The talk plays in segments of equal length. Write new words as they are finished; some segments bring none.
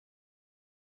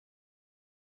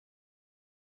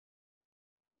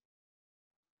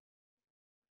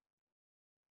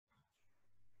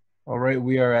All right,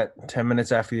 we are at 10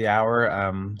 minutes after the hour,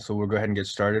 so we'll go ahead and get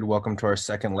started. Welcome to our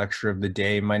second lecture of the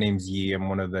day. My name's Yi. I'm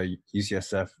one of the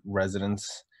UCSF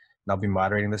residents, and I'll be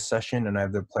moderating this session, and I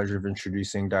have the pleasure of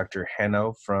introducing Dr.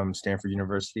 Hanno from Stanford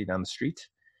University down the street,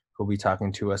 who'll be talking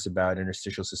to us about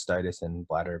interstitial cystitis and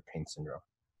bladder pain syndrome.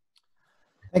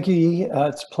 Thank you, Yi.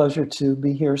 It's a pleasure to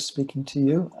be here speaking to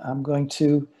you. I'm going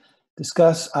to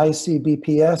discuss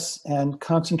BPS and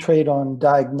concentrate on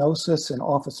diagnosis and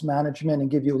office management and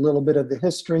give you a little bit of the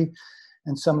history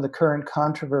and some of the current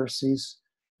controversies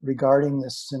regarding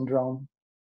this syndrome.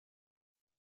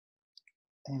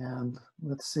 And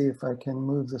let's see if I can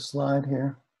move the slide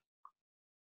here.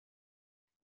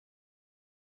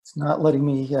 It's not letting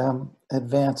me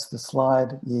advance the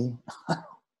slide, Yi. I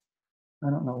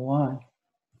don't know why.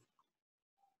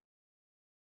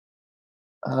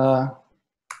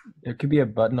 There could be a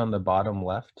button on the bottom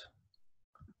left.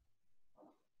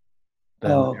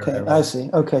 Oh, okay, I see.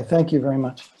 Okay, thank you very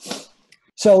much.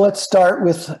 So let's start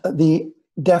with the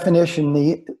definition.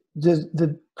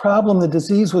 The problem, the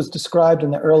disease was described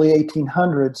in the early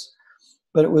 1800s,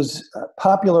 but it was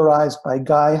popularized by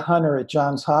Guy Hunter at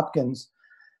Johns Hopkins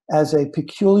as a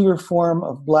peculiar form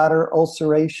of bladder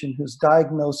ulceration whose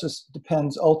diagnosis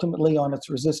depends ultimately on its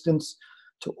resistance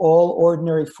to all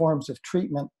ordinary forms of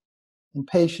treatment in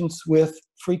patients with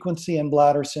frequency and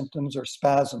bladder symptoms or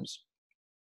spasms.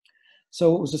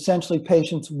 So it was essentially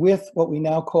patients with what we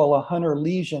now call a Hunter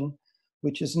lesion,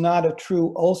 which is not a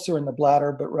true ulcer in the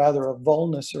bladder, but rather a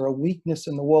volnus or a weakness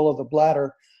in the wall of the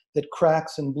bladder that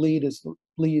cracks and bleeds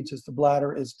as the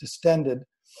bladder is distended.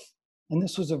 And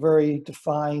this was a very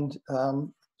defined,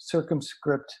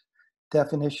 circumscript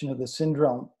definition of the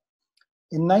syndrome.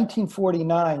 In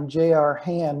 1949, J.R.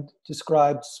 Hand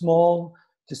described small,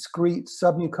 discrete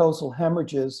submucosal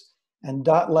hemorrhages and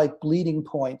dot-like bleeding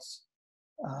points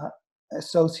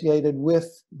associated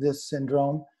with this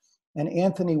syndrome. And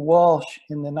Anthony Walsh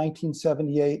in the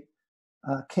 1978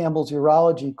 Campbell's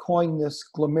Urology coined this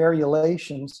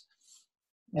glomerulations.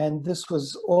 And this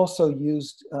was also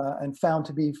used and found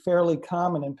to be fairly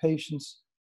common in patients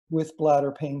with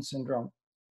bladder pain syndrome,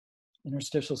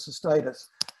 interstitial cystitis.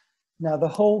 Now, the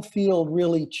whole field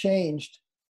really changed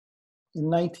in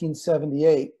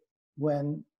 1978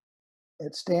 when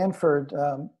at Stanford,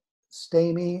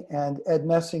 Stamey and Ed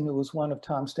Messing, who was one of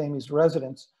Tom Stamey's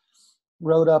residents,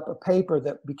 wrote up a paper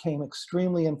that became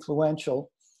extremely influential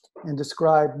and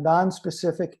described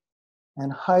nonspecific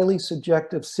and highly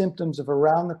subjective symptoms of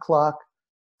around-the-clock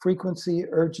frequency,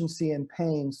 urgency, and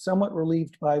pain, somewhat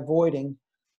relieved by voiding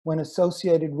when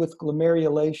associated with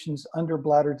glomerulations under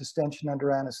bladder distension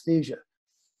under anesthesia.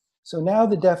 So now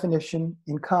the definition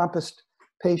encompassed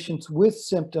patients with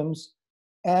symptoms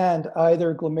and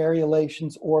either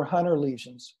glomerulations or Hunter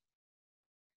lesions.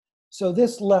 So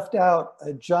this left out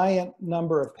a giant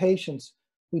number of patients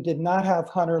who did not have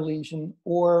Hunter lesion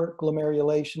or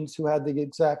glomerulations who had the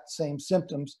exact same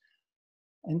symptoms.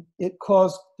 And there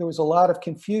was a lot of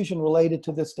confusion related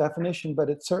to this definition, but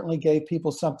it certainly gave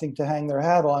people something to hang their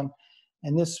hat on.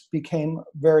 And this became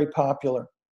very popular,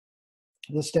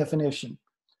 this definition.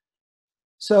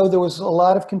 So there was a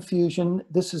lot of confusion.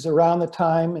 This is around the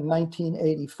time in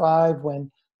 1985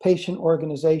 when patient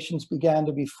organizations began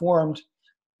to be formed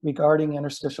regarding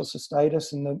interstitial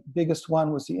cystitis, and the biggest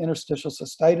one was the Interstitial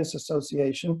Cystitis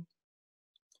Association.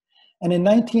 And in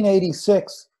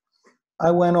 1986, I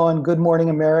went on Good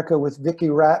Morning America with Vicki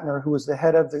Ratner, who was the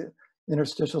head of the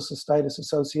Interstitial Cystitis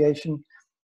Association,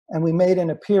 and we made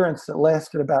an appearance that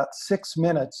lasted about 6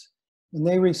 minutes, and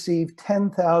they received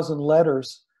 10,000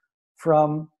 letters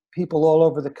from people all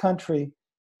over the country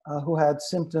who had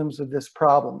symptoms of this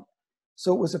problem.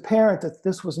 So it was apparent that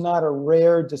this was not a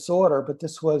rare disorder, but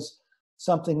this was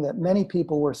something that many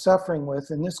people were suffering with,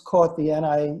 and this caught the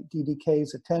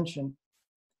NIDDK's attention.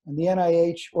 And the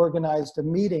NIH organized a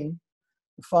meeting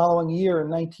the following year in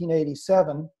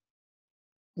 1987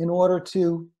 in order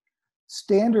to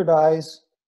standardize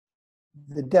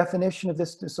the definition of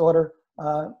this disorder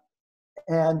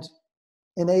and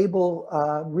enable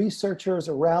researchers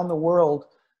around the world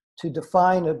to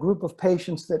define a group of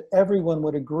patients that everyone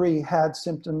would agree had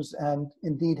symptoms and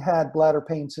indeed had bladder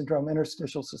pain syndrome,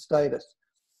 interstitial cystitis.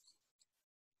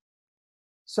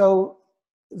 So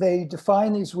they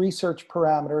defined these research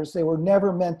parameters. They were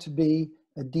never meant to be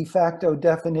a de facto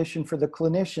definition for the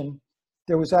clinician.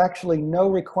 There was actually no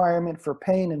requirement for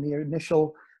pain in the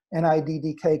initial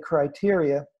NIDDK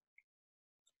criteria.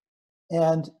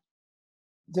 And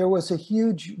there was a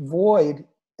huge void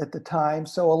at the time,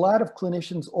 so a lot of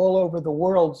clinicians all over the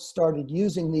world started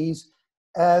using these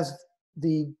as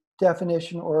the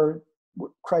definition or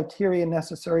criteria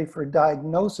necessary for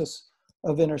diagnosis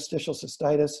of interstitial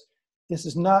cystitis. This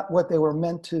is not what they were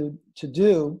meant to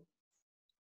do.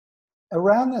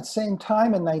 Around that same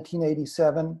time in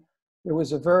 1987, there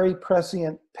was a very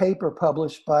prescient paper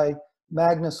published by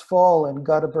Magnus Fall in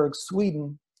Gothenburg,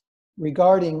 Sweden,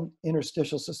 regarding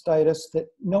interstitial cystitis that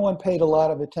no one paid a lot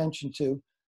of attention to,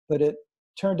 but it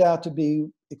turned out to be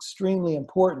extremely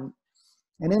important.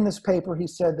 And in this paper, he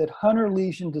said that Hunter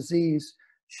lesion disease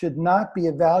should not be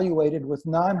evaluated with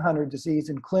non-Hunter disease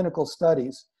in clinical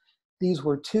studies. These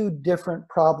were two different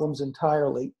problems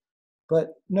entirely,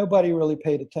 but nobody really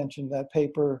paid attention to that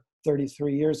paper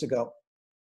 33 years ago.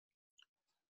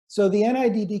 So the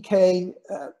NIDDK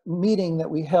meeting that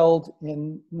we held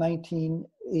in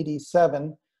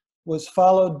 1987 was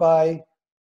followed by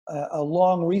a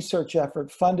long research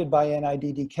effort funded by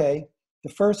NIDDK.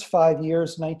 The first 5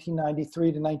 years,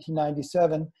 1993 to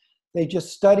 1997, they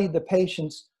just studied the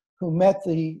patients who met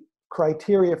the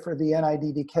criteria for the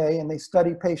NIDDK, and they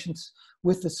studied patients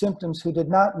with the symptoms who did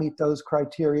not meet those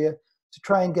criteria to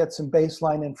try and get some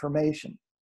baseline information.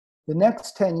 The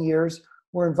next 10 years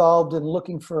were involved in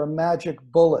looking for a magic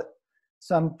bullet,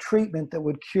 some treatment that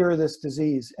would cure this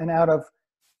disease. And out of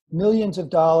millions of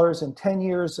dollars and 10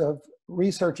 years of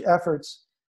research efforts,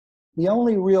 the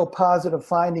only real positive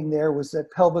finding there was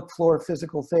that pelvic floor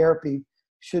physical therapy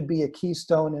should be a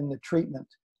keystone in the treatment.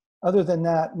 Other than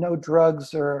that, no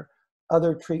drugs or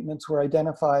other treatments were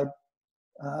identified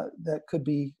that could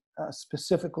be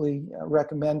specifically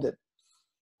recommended.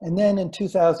 And then in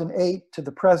 2008 to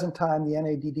the present time, the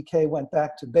NIDDK went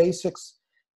back to basics.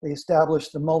 They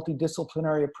established the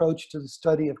multidisciplinary approach to the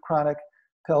study of chronic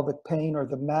pelvic pain, or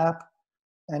the MAP,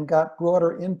 and got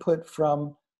broader input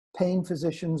from pain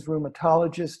physicians,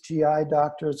 rheumatologists, GI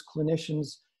doctors,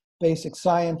 clinicians, basic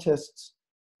scientists,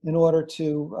 in order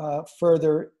to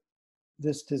further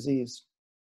this disease.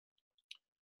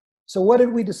 So what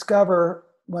did we discover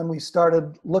when we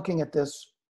started looking at this?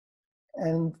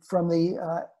 And from the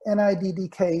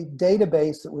NIDDK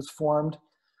database that was formed,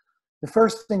 the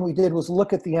first thing we did was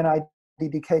look at the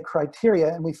NIDDK criteria,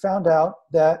 and we found out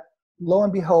that, lo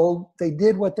and behold, they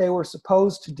did what they were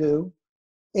supposed to do.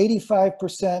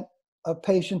 85% of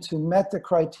patients who met the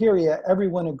criteria,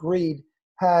 everyone agreed,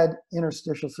 had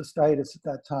interstitial cystitis at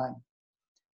that time.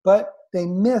 But they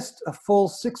missed a full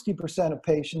 60% of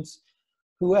patients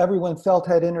who everyone felt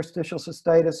had interstitial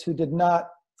cystitis who did not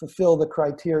fulfill the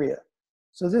criteria.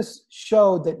 So this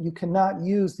showed that you cannot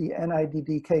use the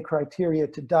NIDDK criteria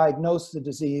to diagnose the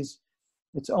disease.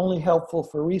 It's only helpful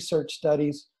for research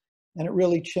studies, and it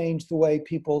really changed the way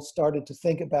people started to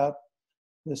think about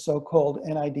the so-called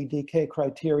NIDDK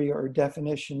criteria, or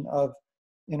definition of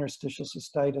interstitial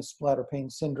cystitis bladder pain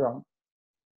syndrome.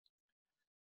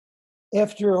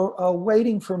 After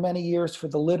waiting for many years for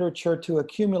the literature to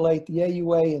accumulate, the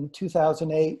AUA in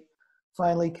 2008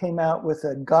 finally came out with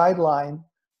a guideline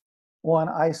on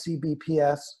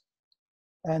IC-BPS,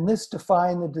 and this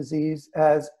defined the disease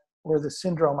as, or the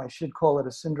syndrome, I should call it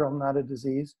a syndrome, not a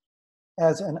disease,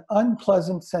 as an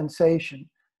unpleasant sensation,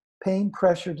 pain,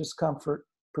 pressure, discomfort,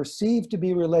 perceived to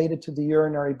be related to the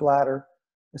urinary bladder,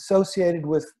 associated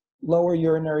with lower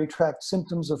urinary tract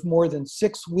symptoms of more than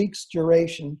 6 weeks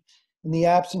duration in the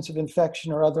absence of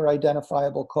infection or other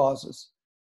identifiable causes.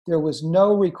 There was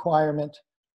no requirement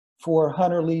for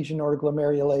Hunter lesion or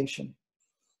glomerulation.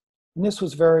 And this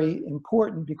was very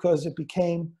important because it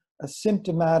became a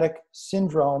symptomatic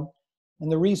syndrome. And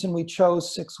the reason we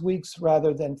chose 6 weeks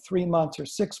rather than 3 months or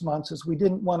 6 months is we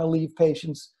didn't want to leave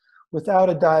patients without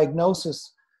a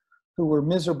diagnosis who were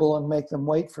miserable and make them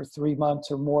wait for 3 months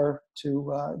or more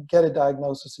to get a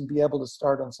diagnosis and be able to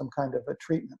start on some kind of a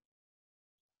treatment.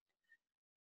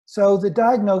 So the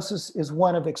diagnosis is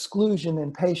one of exclusion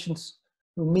in patients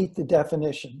who meet the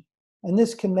definition. And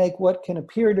this can make what can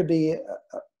appear to be a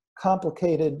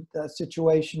complicated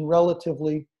situation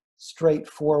relatively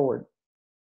straightforward.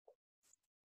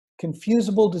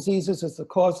 Confusable diseases as the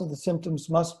cause of the symptoms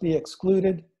must be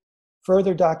excluded.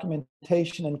 Further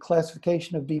documentation and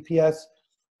classification of BPS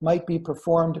might be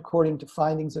performed according to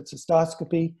findings at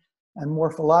cystoscopy and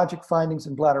morphologic findings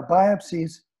in bladder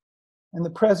biopsies, and the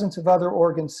presence of other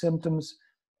organ symptoms,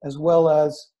 as well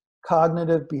as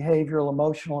cognitive, behavioral,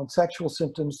 emotional, and sexual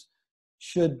symptoms,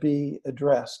 should be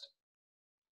addressed.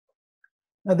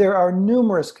 Now, there are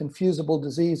numerous confusable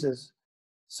diseases.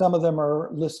 Some of them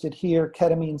are listed here: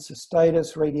 ketamine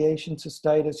cystitis, radiation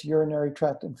cystitis, urinary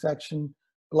tract infection,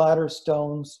 bladder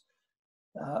stones.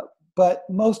 But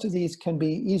most of these can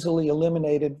be easily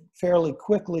eliminated fairly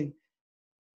quickly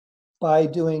by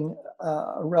doing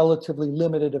a relatively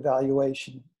limited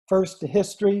evaluation. First, the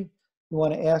history. You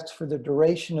want to ask for the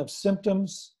duration of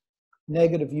symptoms.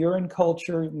 negative urine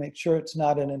culture, make sure it's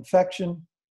not an infection.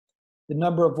 The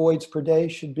number of voids per day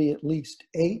should be at least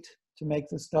 8 to make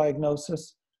this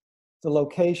diagnosis. The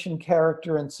location,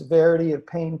 character, and severity of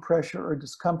pain, pressure, or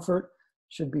discomfort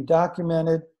should be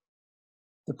documented.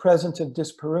 The presence of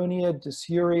dyspareunia,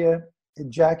 dysuria,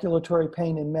 ejaculatory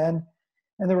pain in men,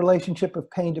 and the relationship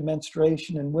of pain to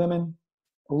menstruation in women.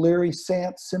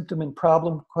 O'Leary-Sant symptom and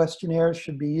problem questionnaires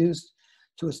should be used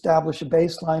to establish a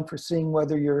baseline for seeing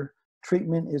whether your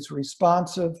treatment is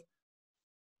responsive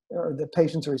or the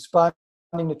patients are responding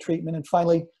to treatment. And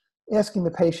finally, asking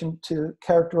the patient to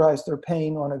characterize their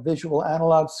pain on a visual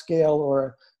analog scale or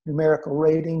a numerical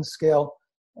rating scale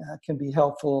can be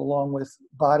helpful, along with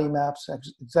body maps.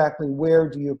 Exactly where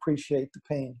do you appreciate the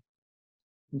pain?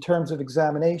 In terms of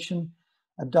examination,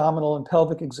 abdominal and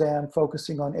pelvic exam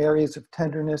focusing on areas of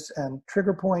tenderness and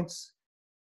trigger points.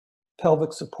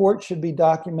 Pelvic support should be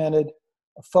documented.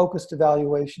 A focused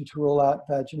evaluation to rule out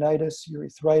vaginitis,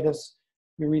 urethritis,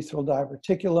 urethral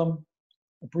diverticulum.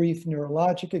 A brief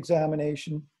neurologic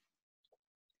examination.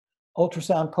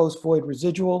 Ultrasound post-void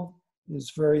residual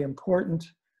is very important.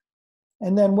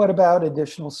 And then what about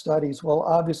additional studies? Well,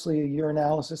 obviously a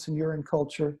urinalysis and urine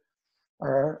culture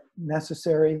are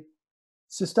necessary.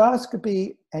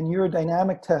 Cystoscopy and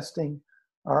urodynamic testing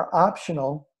are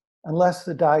optional unless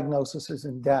the diagnosis is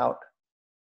in doubt.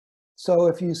 So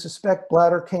if you suspect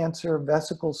bladder cancer,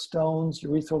 vesicle stones,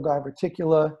 urethral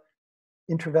diverticula,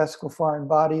 intravesical foreign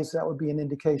bodies, that would be an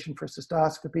indication for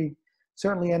cystoscopy.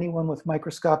 Certainly anyone with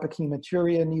microscopic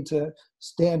hematuria needs a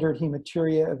standard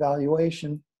hematuria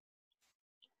evaluation.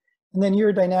 And then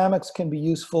urodynamics can be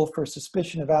useful for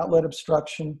suspicion of outlet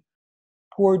obstruction,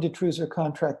 poor detrusor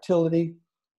contractility,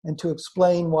 and to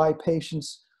explain why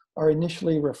patients are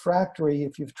initially refractory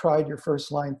if you've tried your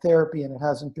first-line therapy and it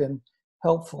hasn't been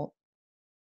helpful.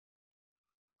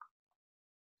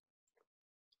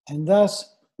 And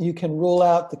thus, you can rule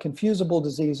out the confusable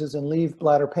diseases and leave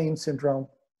bladder pain syndrome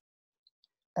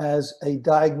as a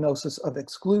diagnosis of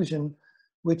exclusion,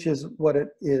 which is what it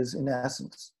is in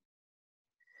essence.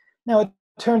 Now, it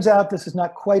turns out this is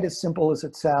not quite as simple as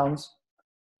it sounds.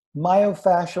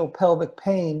 Myofascial pelvic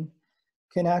pain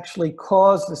can actually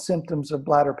cause the symptoms of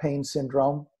bladder pain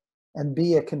syndrome and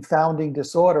be a confounding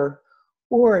disorder,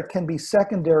 or it can be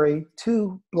secondary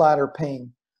to bladder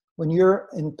pain. When you're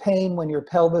in pain, when your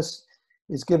pelvis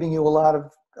is giving you a lot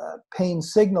of pain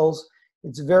signals,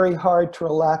 it's very hard to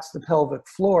relax the pelvic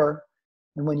floor.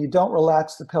 And when you don't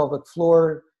relax the pelvic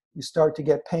floor, you start to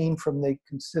get pain from the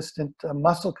consistent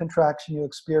muscle contraction you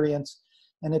experience,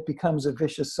 and it becomes a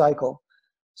vicious cycle.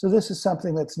 So this is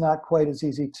something that's not quite as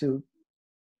easy to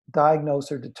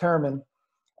diagnose or determine.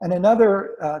 And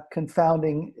another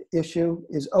confounding issue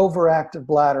is overactive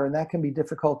bladder, and that can be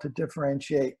difficult to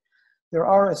differentiate. There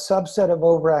are a subset of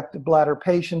overactive bladder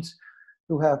patients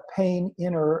who have pain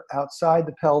in or outside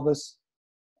the pelvis,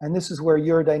 and this is where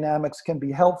urodynamics can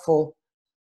be helpful.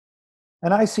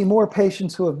 And I see more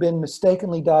patients who have been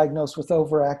mistakenly diagnosed with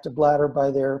overactive bladder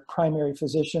by their primary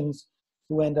physicians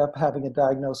who end up having a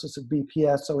diagnosis of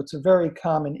BPS. So it's a very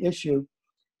common issue.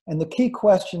 And the key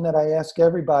question that I ask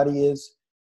everybody is,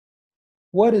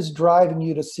 what is driving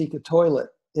you to seek a toilet?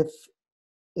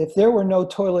 If there were no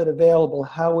toilet available,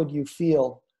 how would you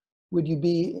feel? Would you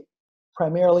be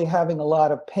primarily having a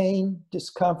lot of pain,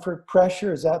 discomfort,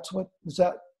 pressure? Is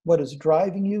that what is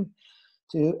driving you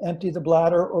to empty the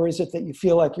bladder? Or is it that you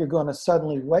feel like you're going to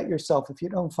suddenly wet yourself if you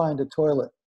don't find a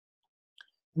toilet?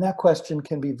 And that question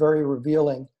can be very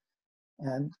revealing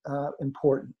and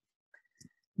important.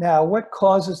 Now, what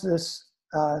causes this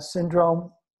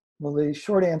syndrome? Well, the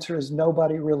short answer is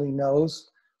nobody really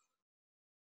knows.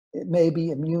 It may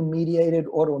be immune-mediated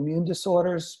autoimmune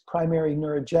disorders, primary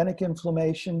neurogenic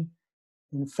inflammation,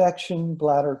 infection,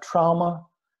 bladder trauma,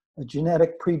 a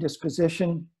genetic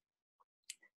predisposition,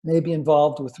 may be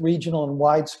involved with regional and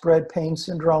widespread pain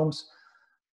syndromes.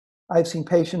 I've seen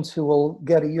patients who will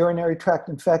get a urinary tract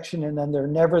infection and then they're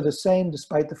never the same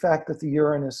despite the fact that the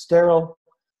urine is sterile.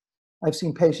 I've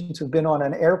seen patients who've been on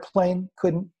an airplane,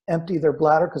 couldn't empty their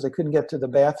bladder because they couldn't get to the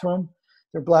bathroom.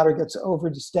 Their bladder gets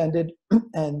overdistended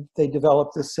and they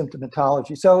develop this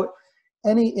symptomatology. So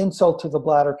any insult to the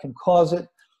bladder can cause it.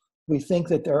 We think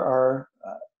that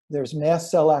there's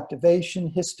mast cell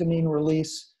activation, histamine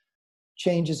release,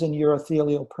 changes in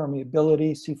urothelial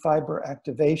permeability, C fiber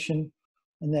activation,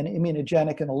 and then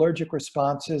immunogenic and allergic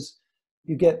responses.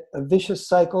 You get a vicious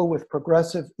cycle with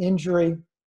progressive injury,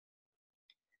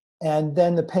 and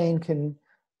then the pain can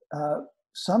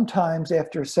sometimes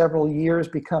after several years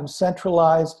become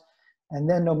centralized, and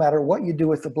then no matter what you do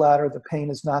with the bladder, the pain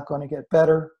is not going to get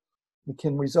better. It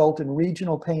can result in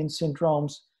regional pain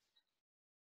syndromes.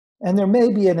 And there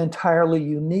may be an entirely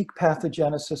unique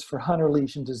pathogenesis for Hunter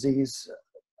lesion disease.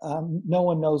 No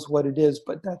one knows what it is,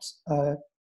 but that's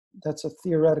a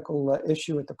theoretical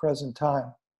issue at the present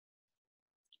time.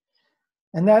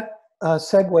 And that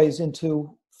segues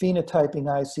into phenotyping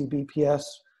IC-BPS,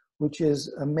 which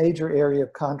is a major area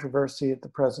of controversy at the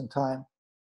present time.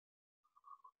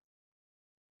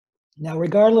 Now,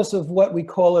 regardless of what we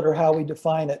call it or how we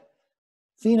define it,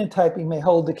 phenotyping may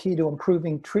hold the key to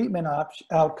improving treatment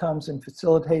outcomes and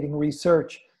facilitating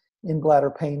research in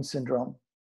bladder pain syndrome.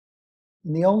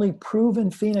 And the only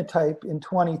proven phenotype in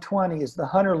 2020 is the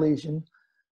Hunter lesion,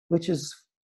 which is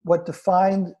what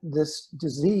defined this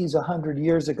disease 100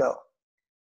 years ago.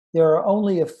 There are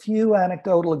only a few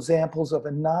anecdotal examples of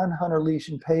a non-Hunter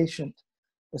lesion patient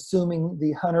assuming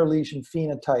the Hunter lesion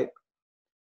phenotype.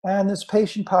 And this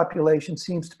patient population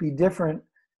seems to be different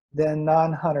than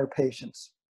non-Hunter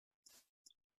patients.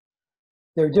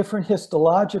 They're different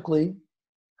histologically.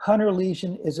 Hunter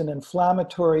lesion is an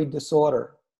inflammatory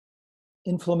disorder.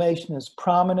 Inflammation is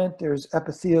prominent. There's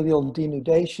epithelial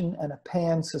denudation and a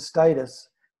pancystitis.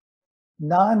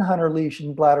 Non-Hunter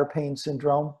lesion bladder pain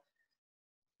syndrome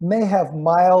may have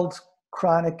mild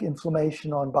chronic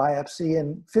inflammation on biopsy,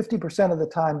 and 50% of the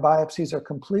time biopsies are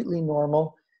completely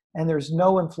normal and there's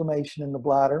no inflammation in the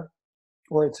bladder,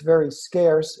 or it's very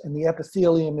scarce and the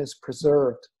epithelium is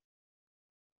preserved.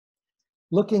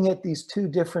 Looking at these two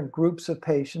different groups of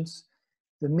patients,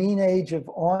 the mean age of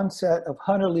onset of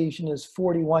Hunter lesion is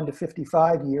 41 to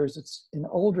 55 years. It's in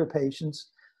older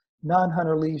patients.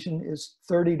 Non-Hunter lesion is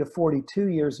 30 to 42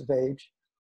 years of age.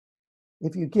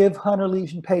 If you give Hunter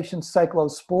lesion patients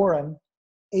cyclosporin,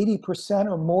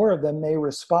 80% or more of them may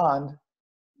respond.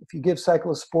 If you give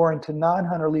cyclosporin to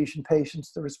non-Hunter lesion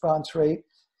patients, the response rate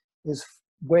is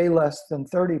way less than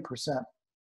 30%.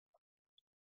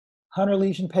 Hunter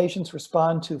lesion patients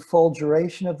respond to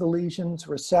fulguration of the lesions,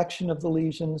 resection of the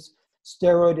lesions,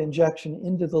 steroid injection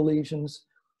into the lesions.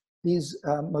 These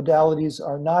modalities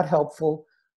are not helpful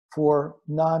for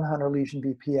non-Hunter lesion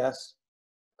BPS.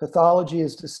 Pathology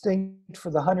is distinct for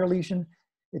the Hunter lesion.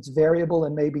 It's variable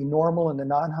and may be normal in the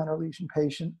non-Hunter lesion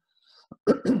patient.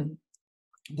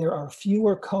 There are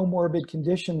fewer comorbid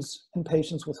conditions in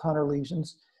patients with Hunter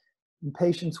lesions. In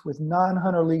patients with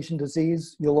non-Hunter lesion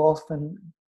disease, you'll often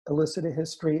elicit a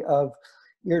history of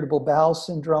irritable bowel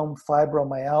syndrome,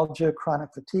 fibromyalgia, chronic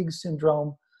fatigue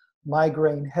syndrome,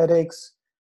 migraine headaches.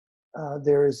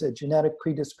 There is a genetic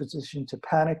predisposition to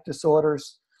panic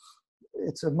disorders.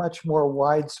 It's a much more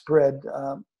widespread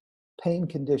pain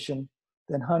condition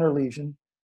than Hunter lesion.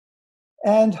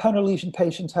 And Hunter lesion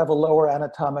patients have a lower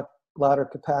anatomic bladder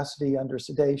capacity under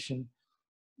sedation.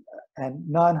 And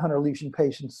non-Hunter lesion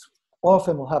patients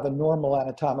often will have a normal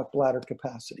anatomic bladder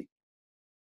capacity.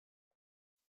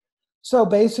 So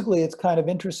basically, it's kind of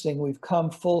interesting. We've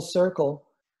come full circle.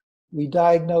 We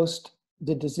diagnosed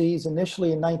the disease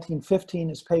initially in 1915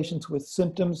 as patients with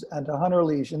symptoms and a Hunter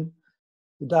lesion.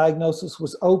 The diagnosis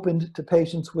was opened to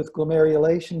patients with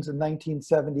glomerulations in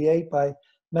 1978 by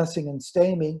Messing and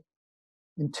Stamey.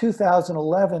 In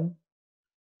 2011,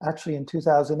 actually in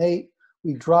 2008,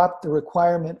 we dropped the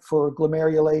requirement for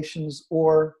glomerulations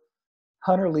or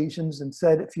Hunter lesions and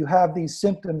said, if you have these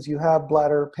symptoms, you have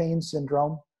bladder pain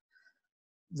syndrome.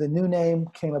 The new name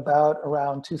came about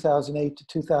around 2008 to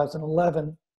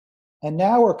 2011. And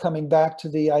now we're coming back to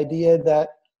the idea that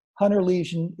Hunter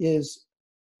lesion is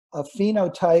a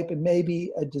phenotype and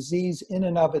maybe a disease in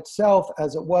and of itself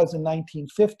as it was in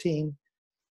 1915.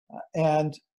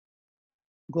 And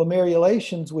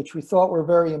glomerulations, which we thought were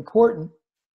very important,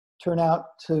 turn out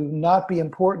to not be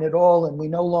important at all, and we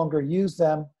no longer use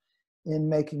them in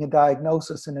making a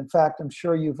diagnosis. And in fact, I'm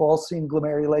sure you've all seen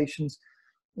glomerulations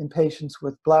in patients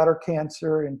with bladder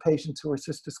cancer, in patients who are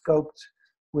cystoscoped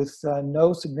with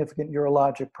no significant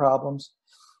urologic problems.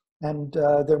 And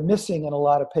they're missing in a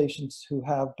lot of patients who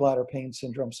have bladder pain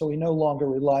syndrome. So we no longer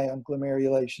rely on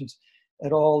glomerulations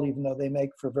at all, even though they make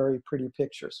for very pretty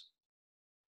pictures.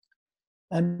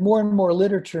 And more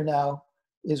literature now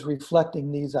is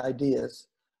reflecting these ideas.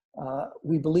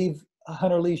 We believe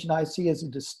Hunter lesion IC is a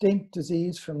distinct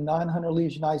disease from non-Hunter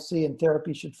lesion IC, and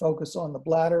therapy should focus on the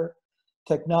bladder.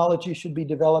 Technology should be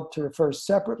developed to refer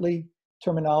separately,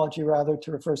 terminology rather,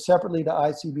 to refer separately to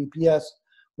IC-BPS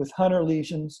with Hunter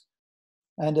lesions.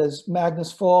 And as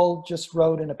Magnus Fall just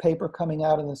wrote in a paper coming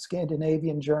out in the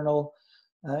Scandinavian Journal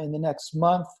in the next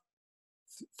month,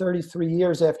 33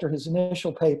 years after his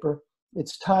initial paper,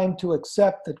 it's time to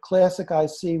accept that classic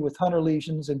IC with Hunter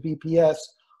lesions and BPS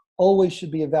always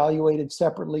should be evaluated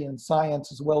separately in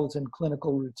science as well as in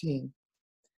clinical routine.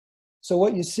 So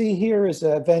what you see here is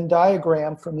a Venn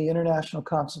diagram from the International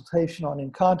Consultation on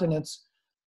Incontinence,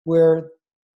 where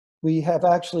we have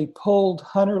actually pulled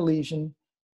Hunter lesion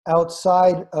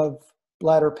outside of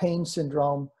bladder pain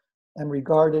syndrome and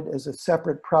regarded as a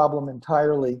separate problem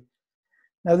entirely.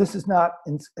 Now, this is not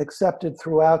accepted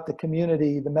throughout the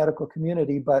community, the medical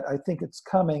community, but I think it's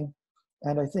coming,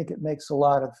 and I think it makes a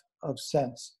lot of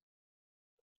sense.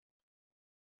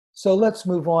 So let's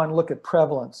move on and look at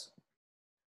prevalence.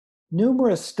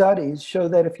 Numerous studies show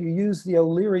that if you use the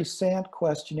O'Leary-Sant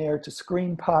questionnaire to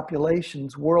screen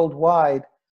populations worldwide,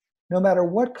 no matter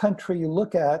what country you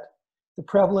look at, the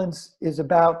prevalence is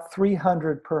about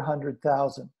 300 per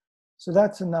 100,000. So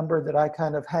that's a number that I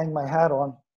kind of hang my hat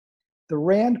on. The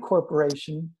RAND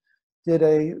Corporation did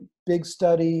a big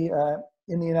study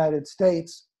in the United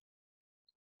States,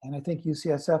 and I think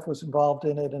UCSF was involved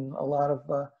in it, and a lot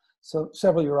of,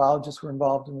 several urologists were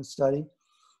involved in the study.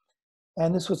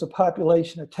 And this was a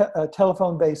population, a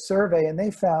telephone-based survey, and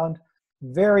they found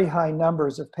very high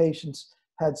numbers of patients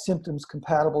had symptoms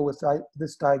compatible with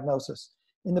this diagnosis.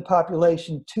 In the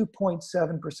population,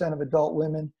 2.7% of adult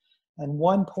women and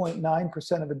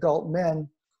 1.9% of adult men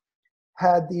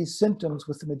had these symptoms,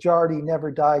 with the majority never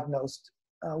diagnosed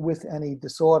with any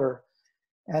disorder.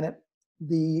 And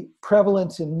the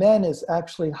prevalence in men is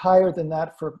actually higher than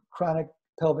that for chronic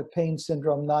pelvic pain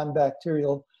syndrome,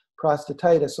 non-bacterial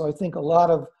prostatitis. So I think a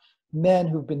lot of men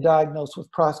who've been diagnosed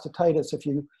with prostatitis, if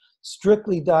you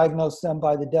strictly diagnose them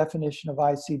by the definition of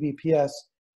ICBPS,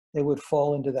 they would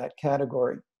fall into that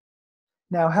category.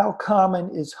 Now, how common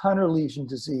is Hunter lesion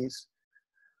disease?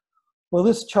 Well,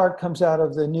 this chart comes out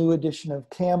of the new edition of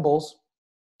Campbell's,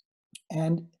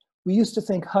 and we used to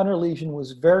think Hunter lesion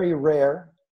was very rare,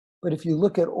 but if you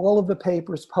look at all of the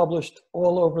papers published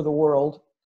all over the world,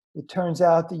 it turns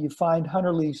out that you find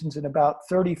Hunter lesions in about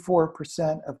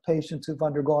 34% of patients who've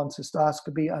undergone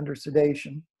cystoscopy under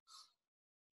sedation.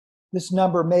 This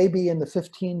number may be in the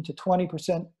 15 to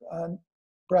 20%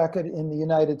 bracket in the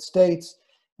United States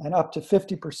and up to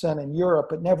 50% in Europe,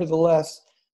 but nevertheless,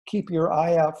 keep your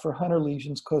eye out for Hunter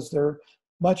lesions because they're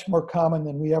much more common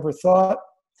than we ever thought.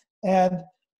 And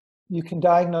you can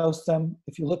diagnose them,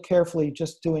 if you look carefully,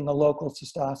 just doing a local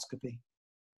cystoscopy.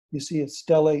 You see a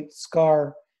stellate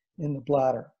scar in the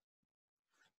bladder.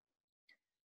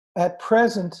 At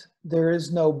present, there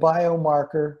is no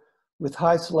biomarker with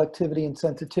high selectivity and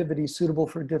sensitivity suitable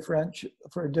for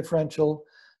a differential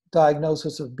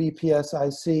diagnosis of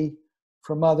BPS-IC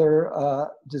from other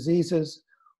diseases.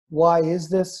 Why is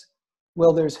this?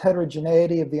 Well, there's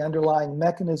heterogeneity of the underlying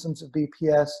mechanisms of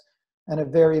BPS and a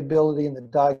variability in the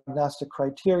diagnostic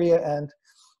criteria. And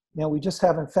we just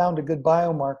haven't found a good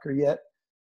biomarker yet.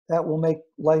 That will make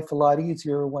life a lot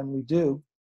easier when we do.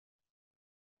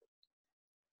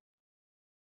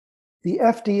 The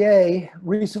FDA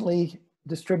recently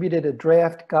distributed a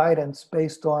draft guidance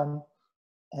based on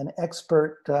an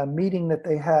expert meeting that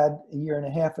they had a year and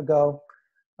a half ago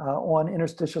on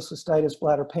interstitial cystitis,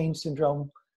 bladder pain syndrome,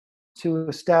 to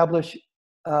establish,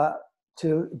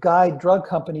 to guide drug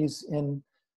companies in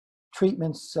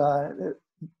treatments,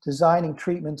 designing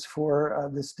treatments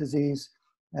for this disease,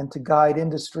 and to guide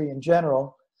industry in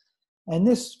general. And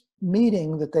this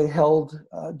meeting that they held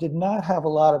did not have a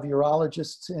lot of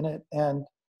urologists in it, and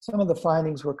some of the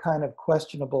findings were kind of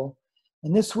questionable.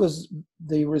 And this was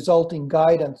the resulting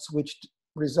guidance which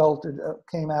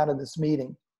came out of this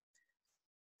meeting.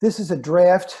 This is a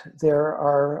draft.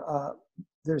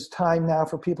 There's time now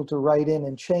for people to write in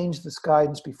and change this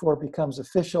guidance before it becomes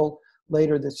official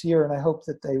later this year, and I hope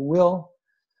that they will.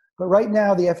 But right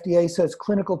now, the FDA says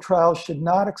clinical trials should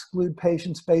not exclude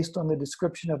patients based on the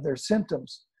description of their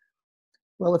symptoms.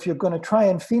 Well, if you're going to try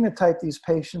and phenotype these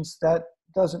patients, that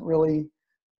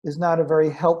is not a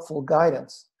very helpful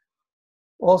guidance.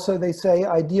 Also, they say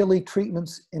ideally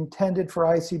treatments intended for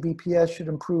ICBPS should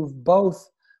improve both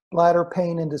bladder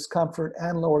pain and discomfort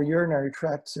and lower urinary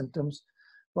tract symptoms.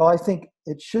 Well, I think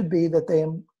it should be that they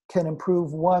can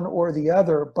improve one or the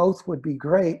other. Both would be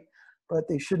great, but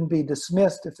they shouldn't be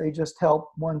dismissed if they just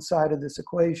help one side of this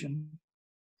equation.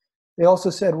 They also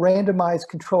said randomized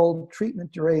controlled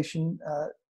treatment duration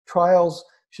trials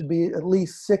should be at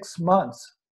least 6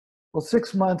 months. Well,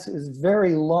 6 months is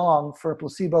very long for a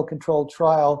placebo-controlled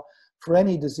trial for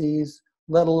any disease,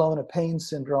 let alone a pain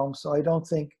syndrome. So I don't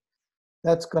think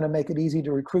that's going to make it easy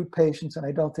to recruit patients, and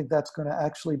I don't think that's going to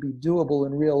actually be doable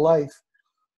in real life.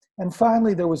 And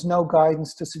finally, there was no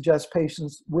guidance to suggest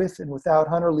patients with and without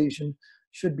Hunter lesion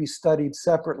should be studied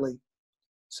separately.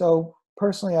 So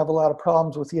personally, I have a lot of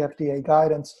problems with the FDA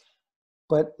guidance,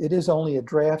 but it is only a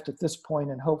draft at this point,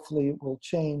 and hopefully it will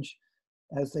change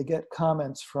as they get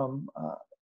comments from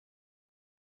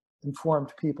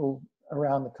informed people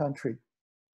around the country.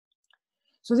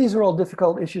 So these are all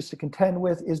difficult issues to contend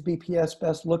with. Is BPS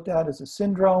best looked at as a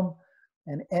syndrome,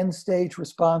 an end-stage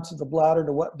response of the bladder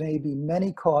to what may be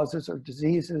many causes or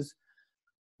diseases?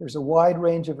 There's a wide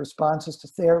range of responses to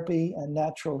therapy and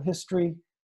natural history.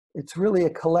 It's really a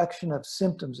collection of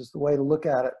symptoms is the way to look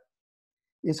at it.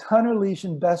 Is Hanno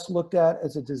lesion best looked at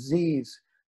as a disease,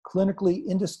 clinically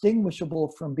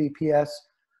indistinguishable from BPS,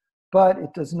 but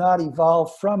it does not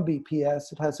evolve from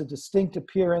BPS? It has a distinct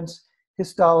appearance,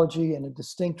 histology, and a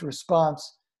distinct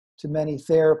response to many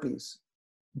therapies.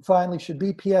 And finally, should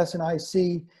BPS and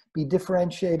IC be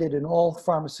differentiated in all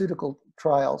pharmaceutical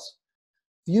trials?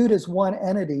 Viewed as one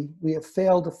entity, we have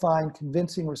failed to find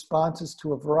convincing responses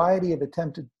to a variety of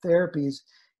attempted therapies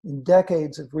in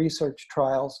decades of research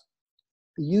trials.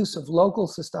 The use of local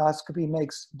cystoscopy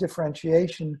makes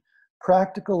differentiation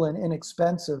practical and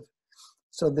inexpensive,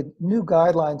 so the new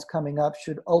guidelines coming up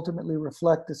should ultimately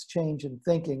reflect this change in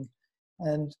thinking,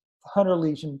 and Hanno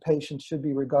lesion patients should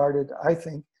be regarded, I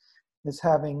think, as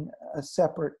having a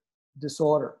separate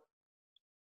disorder.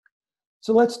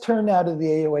 So let's turn now to the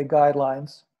AUA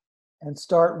guidelines and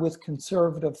start with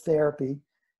conservative therapy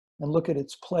and look at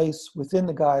its place within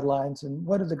the guidelines and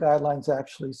what do the guidelines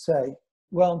actually say.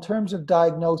 Well, in terms of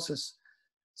diagnosis,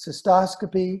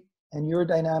 cystoscopy and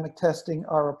urodynamic testing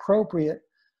are appropriate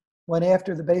when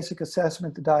after the basic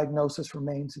assessment, the diagnosis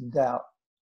remains in doubt.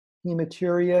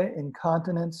 Hematuria,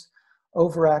 incontinence,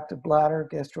 overactive bladder,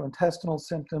 gastrointestinal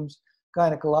symptoms,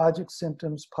 gynecologic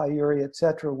symptoms, pyuria,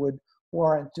 etc. would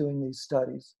warrant doing these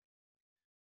studies.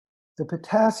 The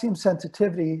potassium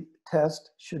sensitivity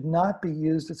test should not be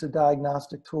used as a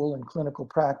diagnostic tool in clinical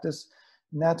practice,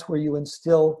 and that's where you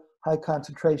instill high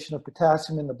concentration of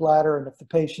potassium in the bladder, and if the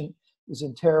patient is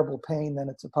in terrible pain, then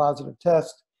it's a positive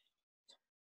test.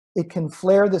 It can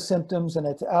flare the symptoms, and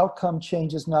its outcome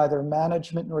changes neither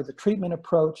management nor the treatment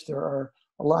approach. There are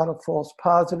a lot of false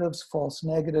positives, false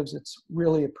negatives. It's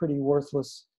really a pretty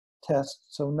worthless test,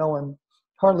 so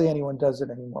hardly anyone does it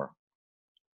anymore.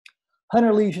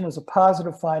 Hanno lesion is a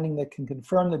positive finding that can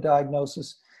confirm the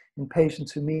diagnosis in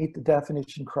patients who meet the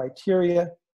definition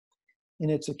criteria. In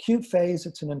its acute phase,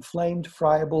 it's an inflamed,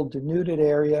 friable, denuded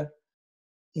area.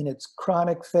 In its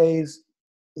chronic phase,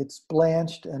 it's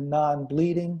blanched and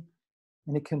non-bleeding,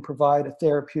 and it can provide a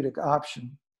therapeutic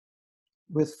option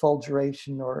with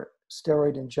fulguration or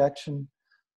steroid injection,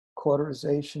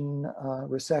 cauterization,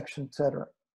 resection, etc.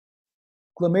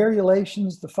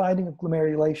 Glomerulations, the finding of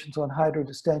glomerulations on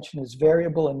hydrodistension is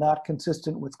variable and not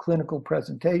consistent with clinical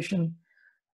presentation.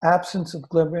 Absence of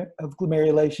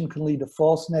glomerulation can lead to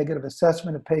false negative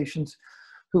assessment of patients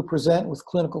who present with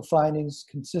clinical findings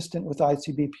consistent with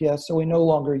ICBPS, so we no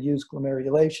longer use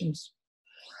glomerulations.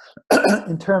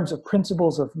 In terms of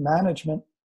principles of management,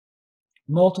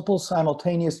 multiple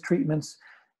simultaneous treatments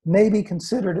may be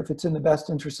considered if it's in the best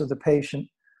interest of the patient.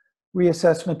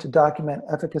 Reassessment to document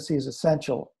efficacy is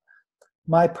essential.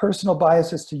 My personal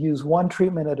bias is to use one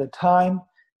treatment at a time.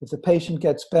 If the patient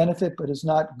gets benefit but is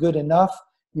not good enough,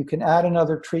 you can add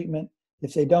another treatment.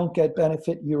 If they don't get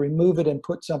benefit, you remove it and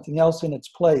put something else in its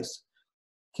place.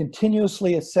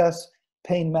 Continuously assess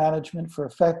pain management for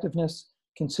effectiveness.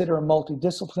 Consider a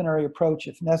multidisciplinary approach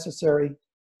if necessary,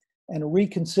 and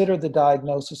reconsider the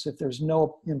diagnosis if there's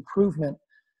no improvement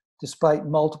despite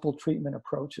multiple treatment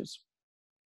approaches.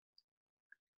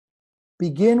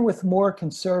 Begin with more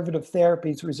conservative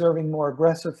therapies, reserving more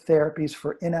aggressive therapies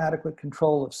for inadequate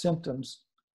control of symptoms.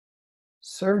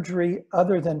 Surgery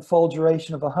other than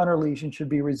fulguration of a Hanno lesion should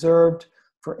be reserved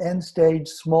for end-stage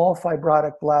small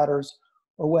fibrotic bladders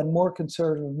or when more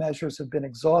conservative measures have been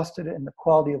exhausted and the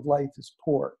quality of life is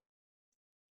poor.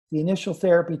 The initial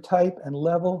therapy type and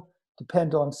level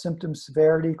depend on symptom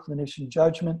severity, clinician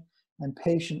judgment, and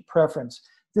patient preference.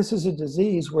 This is a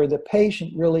disease where the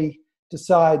patient really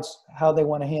decides how they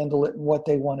want to handle it and what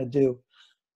they want to do.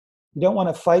 You don't want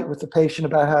to fight with the patient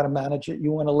about how to manage it.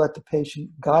 You want to let the patient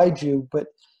guide you, but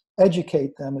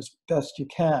educate them as best you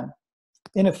can.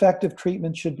 Ineffective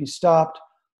treatment should be stopped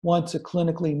once a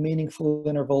clinically meaningful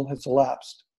interval has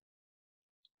elapsed.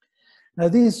 Now,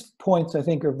 these points I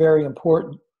think are very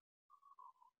important.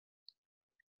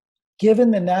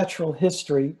 Given the natural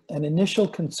history, an initial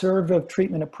conservative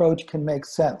treatment approach can make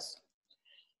sense.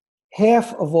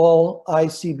 Half of all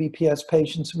ICBPS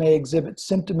patients may exhibit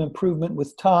symptom improvement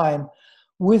with time,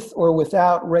 with or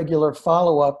without regular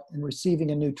follow-up and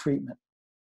receiving a new treatment.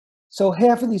 So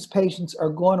half of these patients are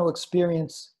going to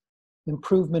experience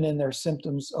improvement in their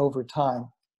symptoms over time.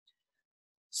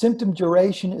 Symptom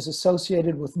duration is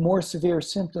associated with more severe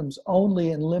symptoms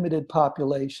only in limited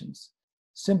populations.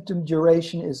 Symptom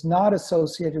duration is not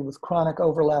associated with chronic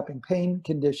overlapping pain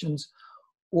conditions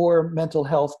or mental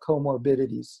health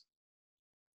comorbidities.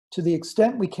 To the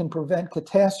extent we can prevent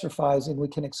catastrophizing, we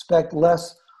can expect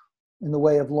less in the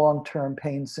way of long-term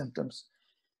pain symptoms.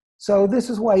 So this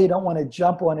is why you don't want to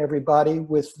jump on everybody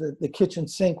with the kitchen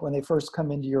sink when they first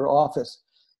come into your office.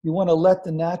 You want to let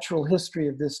the natural history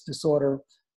of this disorder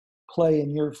play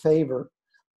in your favor.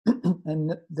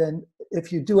 And then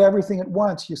if you do everything at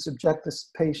once, you subject the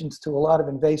patients to a lot of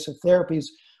invasive therapies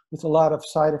with a lot of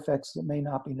side effects that may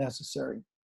not be necessary.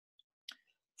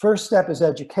 First step is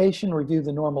education. Review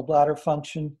the normal bladder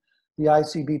function, the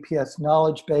ICBPS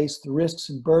knowledge base, the risks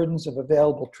and burdens of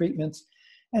available treatments,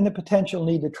 and the potential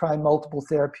need to try multiple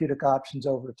therapeutic options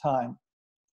over time.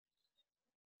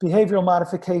 Behavioral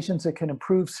modifications that can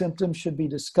improve symptoms should be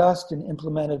discussed and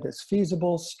implemented as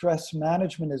feasible. Stress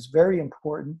management is very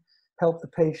important. Help the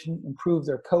patient improve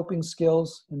their coping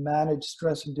skills and manage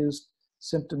stress-induced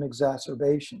symptom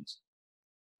exacerbations.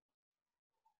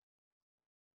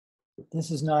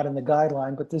 This is not in the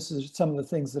guideline, but this is some of the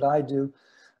things that I do.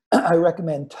 I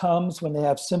recommend Tums when they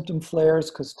have symptom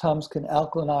flares because Tums can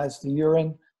alkalinize the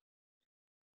urine.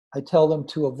 I tell them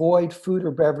to avoid food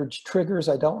or beverage triggers.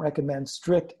 I don't recommend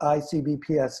strict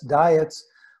ICBPS diets,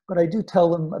 but I do tell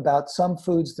them about some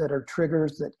foods that are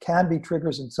triggers, that can be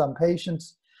triggers in some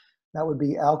patients. That would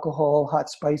be alcohol, hot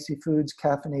spicy foods,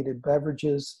 caffeinated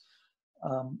beverages,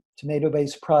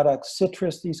 tomato-based products,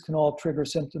 citrus. These can all trigger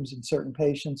symptoms in certain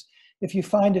patients. If you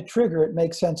find a trigger, it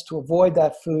makes sense to avoid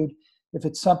that food. If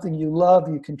it's something you love,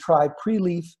 you can try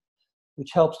pre-leaf,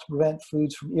 which helps to prevent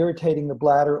foods from irritating the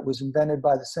bladder. It was invented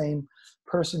by the same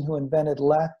person who invented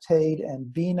lactate and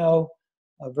vino,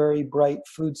 a very bright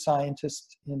food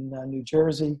scientist in New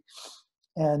Jersey.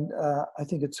 And I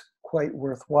think it's quite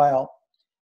worthwhile.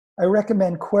 I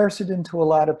recommend quercetin to a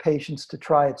lot of patients to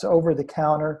try. It's over the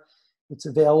counter. It's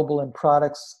available in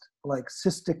products like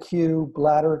CystaQ,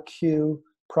 Bladder Q,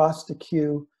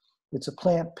 ProstaQ. It's a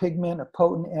plant pigment, a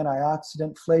potent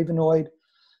antioxidant flavonoid,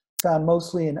 found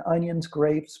mostly in onions,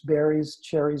 grapes, berries,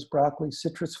 cherries, broccoli,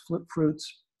 citrus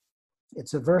fruits.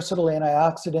 It's a versatile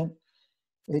antioxidant.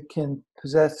 It can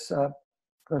possess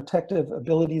protective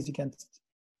abilities against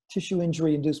tissue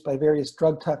injury induced by various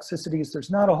drug toxicities. There's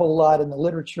not a whole lot in the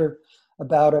literature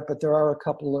about it, but there are a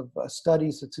couple of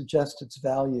studies that suggest its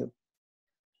value.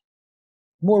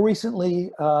 More recently,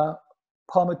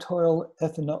 palmitoyl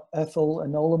ethyl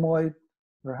enolamoid,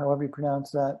 or however you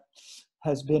pronounce that,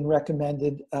 has been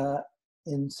recommended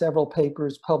in several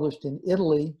papers published in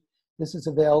Italy. This is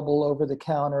available over the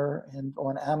counter and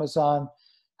on Amazon,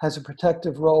 has a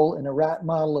protective role in a rat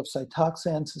model of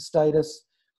cytoxan cystitis.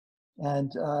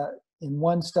 And in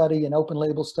one study, an open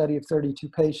label study of 32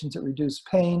 patients, it reduced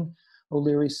pain,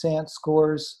 O'Leary-Sant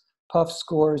scores, PUF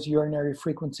scores, urinary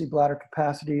frequency, bladder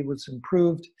capacity was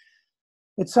improved.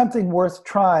 It's something worth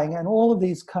trying, and all of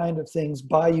these kind of things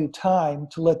buy you time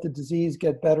to let the disease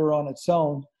get better on its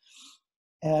own.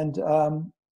 And,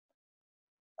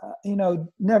 you know,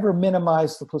 never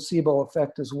minimize the placebo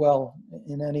effect as well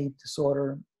in any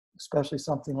disorder, especially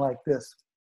something like this.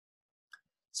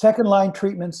 Second line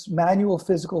treatments, manual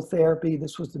physical therapy.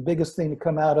 This was the biggest thing to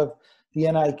come out of the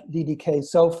NIDDK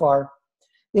so far.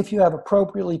 If you have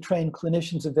appropriately trained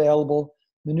clinicians available,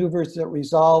 maneuvers that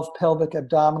resolve pelvic,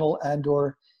 abdominal,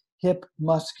 and/or hip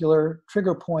muscular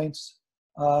trigger points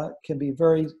can be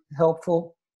very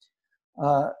helpful.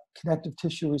 Connective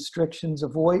tissue restrictions.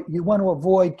 You want to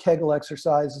avoid Kegel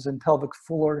exercises and pelvic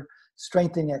floor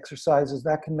strengthening exercises.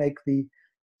 That can make the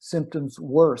symptoms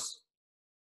worse.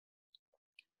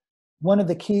 One of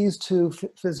the keys to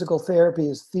physical therapy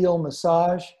is Thiel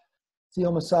massage.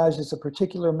 Thiel massage is a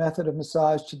particular method of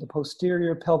massage to the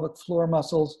posterior pelvic floor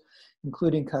muscles,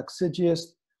 including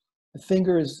coccygeus. The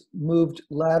finger is moved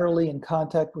laterally in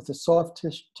contact with the soft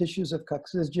tissues of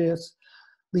coccygeus.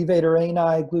 Levator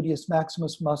ani, gluteus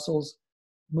maximus muscles,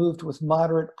 moved with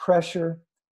moderate pressure.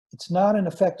 It's not an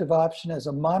effective option as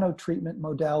a monotreatment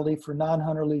modality for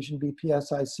non-Hunter lesion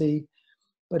BPS-IC,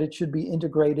 but it should be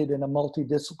integrated in a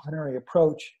multidisciplinary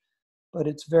approach. But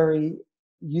it's very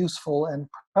useful and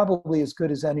probably as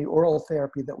good as any oral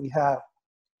therapy that we have.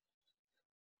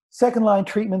 Second line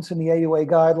treatments in the AUA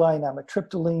guideline,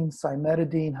 amitriptyline,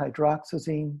 cimetidine,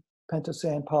 hydroxyzine,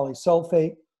 pentosan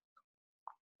polysulfate,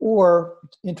 or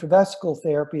intravesical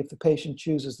therapy if the patient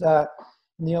chooses that.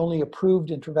 And the only approved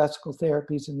intravesical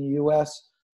therapies in the US,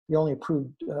 the only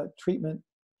approved treatment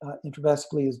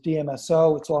intravesically is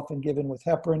DMSO. It's often given with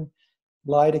heparin,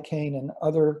 lidocaine, and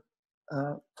other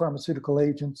pharmaceutical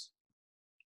agents.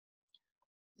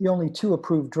 The only two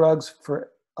approved drugs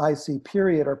for IC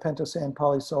period are pentosan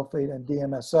polysulfate and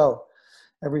DMSO.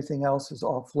 Everything else is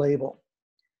off-label.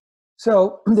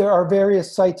 So there are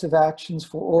various sites of actions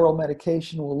for oral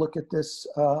medication. We'll look at this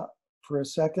for a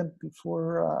second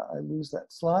before I lose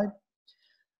that slide.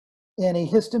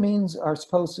 Antihistamines are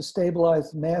supposed to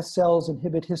stabilize mast cells,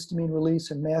 inhibit histamine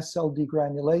release, and mast cell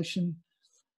degranulation.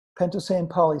 Pentosane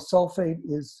polysulfate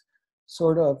is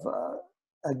sort of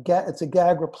it's a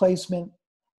gag replacement.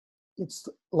 It's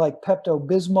like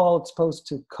Pepto-Bismol. It's supposed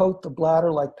to coat the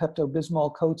bladder like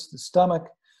Pepto-Bismol coats the stomach.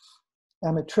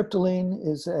 Amitriptyline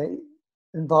is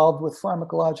involved with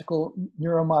pharmacological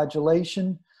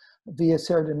neuromodulation via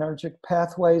serotonergic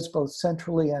pathways, both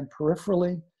centrally and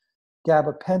peripherally.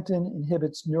 Gabapentin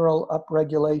inhibits neural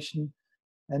upregulation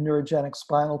and neurogenic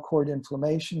spinal cord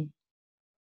inflammation.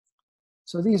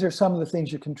 So these are some of the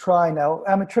things you can try. Now,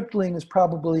 amitriptyline is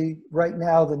probably right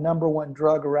now the #1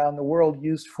 drug around the world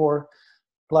used for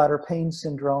bladder pain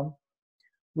syndrome.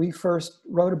 We first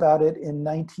wrote about it in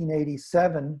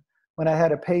 1987 when I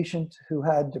had a patient who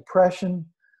had depression,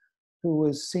 who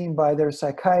was seen by their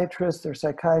psychiatrist. Their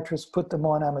psychiatrist put them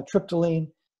on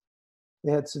amitriptyline.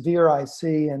 They had severe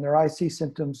IC, and their IC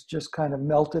symptoms just kind of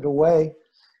melted away.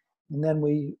 And then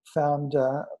we found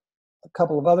a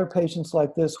couple of other patients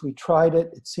like this. We tried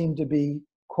it. It seemed to be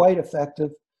quite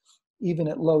effective, even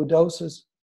at low doses.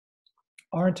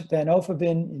 Arndt van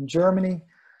Overveen in Germany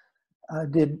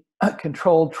did a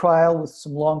controlled trial with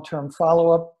some long-term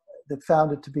follow-up that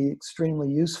found it to be extremely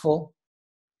useful.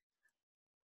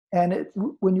 And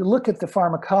when you look at the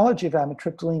pharmacology of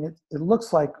amitriptyline, it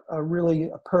looks like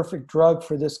a perfect drug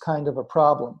for this kind of a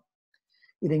problem.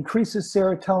 It increases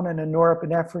serotonin and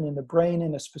norepinephrine in the brain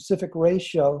in a specific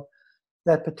ratio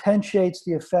that potentiates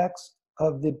the effects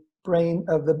of the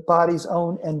body's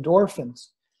own endorphins.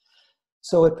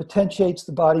 So it potentiates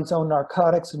the body's own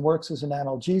narcotics and works as an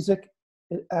analgesic.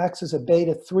 It acts as a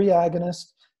beta-3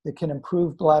 agonist that can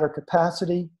improve bladder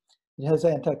capacity. It has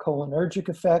anticholinergic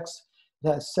effects. It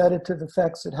has sedative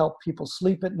effects that help people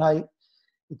sleep at night.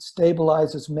 It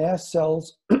stabilizes mast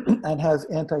cells and has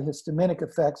antihistaminic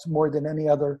effects more than any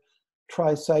other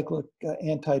tricyclic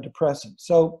antidepressant.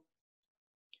 So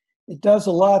it does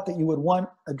a lot that you would want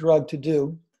a drug to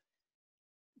do.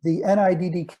 The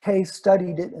NIDDK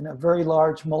studied it in a very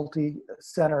large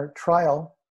multi-center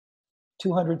trial,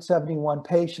 271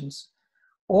 patients.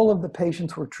 All of the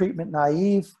patients were treatment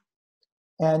naive,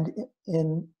 and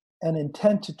in an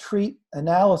intent to treat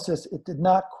analysis, it did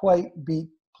not quite beat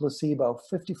placebo,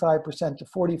 55% to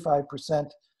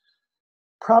 45%,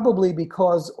 probably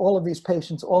because all of these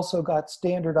patients also got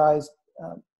standardized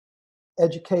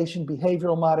education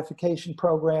behavioral modification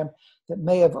program that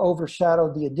may have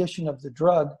overshadowed the addition of the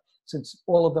drug, since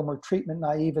all of them were treatment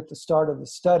naive at the start of the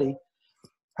study.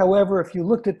 However, if you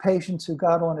looked at patients who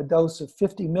got on a dose of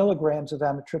 50 milligrams of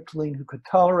amitriptyline who could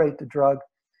tolerate the drug,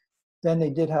 then they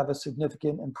did have a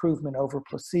significant improvement over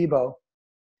placebo.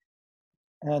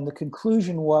 And the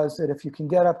conclusion was that if you can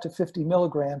get up to 50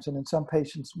 milligrams, and in some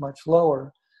patients much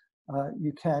lower,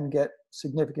 you can get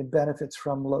significant benefits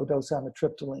from low-dose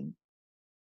amitriptyline.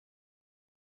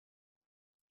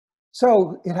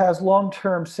 So it has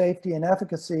long-term safety and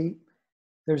efficacy.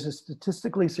 There's a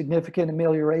statistically significant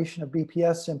amelioration of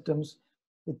BPS symptoms.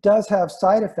 It does have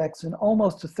side effects, and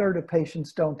almost a third of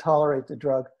patients don't tolerate the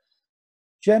drug,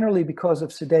 generally because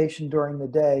of sedation during the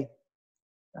day.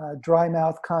 Dry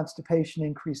mouth, constipation,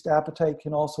 increased appetite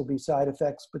can also be side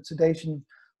effects, but sedation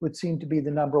would seem to be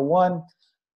the #1.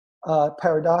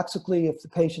 Paradoxically, if the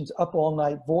patient's up all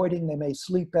night voiding, they may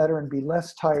sleep better and be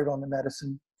less tired on the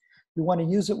medicine. You want to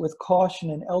use it with caution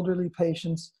in elderly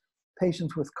patients,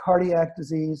 patients with cardiac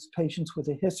disease, patients with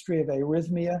a history of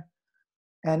arrhythmia,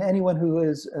 and anyone who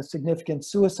is a significant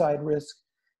suicide risk.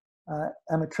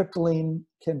 Amitriptyline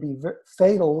can be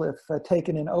fatal if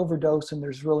taken in overdose, and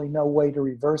there's really no way to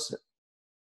reverse it.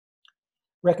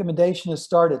 Recommendation is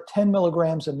start at 10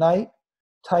 milligrams a night,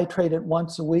 titrate it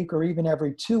once a week or even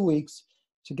every 2 weeks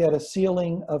to get a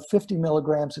ceiling of 50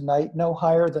 milligrams a night, no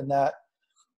higher than that.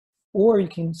 Or you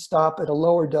can stop at a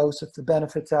lower dose if the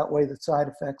benefits outweigh the side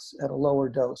effects at a lower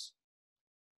dose.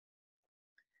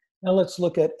 Now let's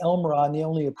look at Elmeron, the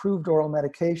only approved oral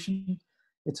medication.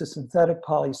 It's a synthetic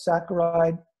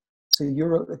polysaccharide. So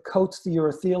it coats the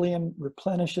urothelium,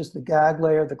 replenishes the GAG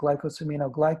layer, the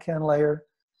glycosaminoglycan layer.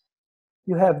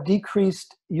 You have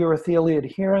decreased urothelial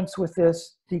adherence with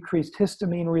this, decreased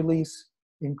histamine release.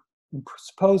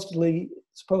 Supposedly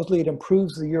it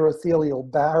improves the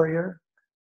urothelial barrier.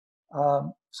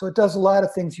 So it does a lot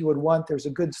of things you would want. There's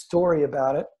a good story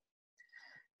about it.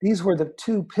 These were the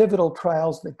 2 pivotal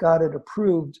trials that got it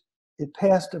approved. It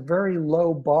passed a very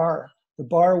low bar. The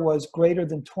bar was greater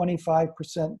than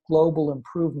 25% global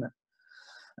improvement.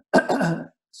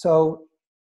 So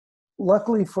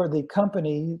luckily for the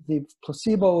company, the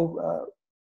placebo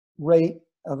rate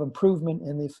of improvement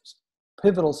in the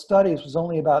pivotal studies was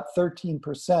only about 13%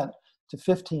 to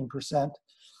 15%.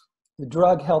 The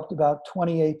drug helped about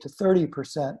 28 to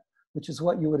 30%, which is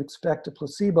what you would expect a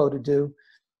placebo to do.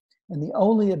 And the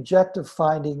only objective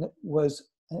finding was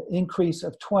an increase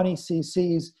of 20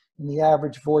 cc's in the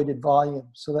average voided volume.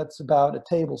 So that's about a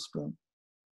tablespoon.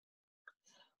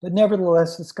 But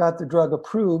nevertheless, this got the drug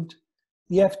approved.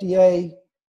 The FDA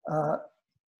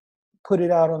put it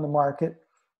out on the market,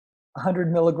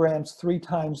 100 milligrams 3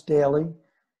 times daily.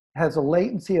 Has a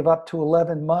latency of up to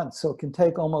 11 months, so it can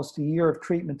take almost a year of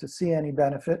treatment to see any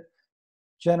benefit.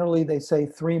 Generally, they say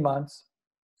 3 months.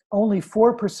 Only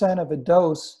 4% of a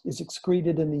dose is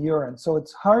excreted in the urine, so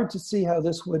it's hard to see how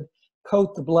this would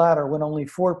coat the bladder when only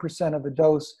 4% of a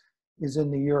dose is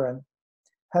in the urine.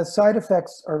 Has side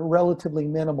effects are relatively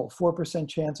minimal, 4%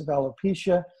 chance of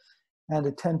alopecia and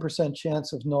a 10%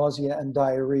 chance of nausea and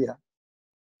diarrhea.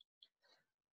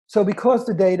 So because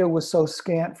the data was so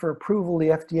scant for approval, the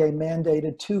FDA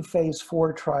mandated 2 phase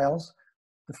 4 trials.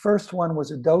 The first one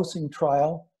was a dosing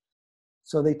trial.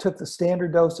 So they took the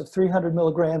standard dose of 300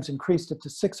 milligrams, increased it to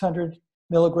 600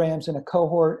 milligrams in a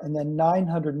cohort, and then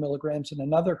 900 milligrams in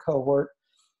another cohort,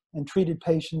 and treated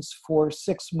patients for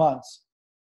 6 months.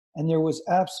 And there was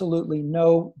absolutely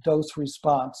no dose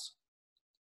response.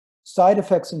 Side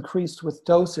effects increased with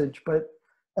dosage, but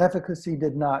efficacy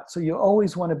did not. So you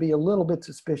always want to be a little bit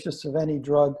suspicious of any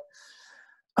drug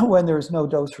when there is no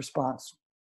dose response.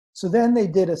 So then they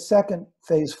did a second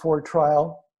phase 4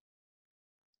 trial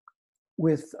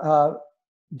with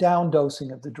down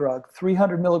dosing of the drug,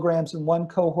 300 milligrams in one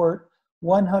cohort,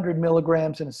 100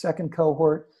 milligrams in a second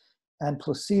cohort, and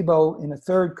placebo in a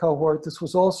third cohort. This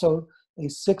was also a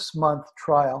 6-month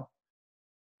trial,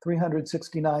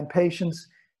 369 patients.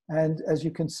 And as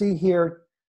you can see here,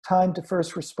 time to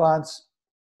first response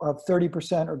of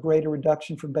 30% or greater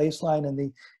reduction from baseline in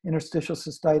the Interstitial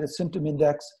Cystitis symptom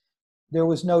index. There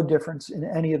was no difference in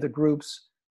any of the groups,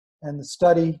 and the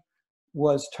study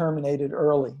was terminated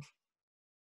early.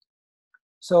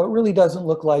 So it really doesn't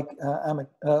look like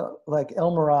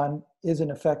Elmiron is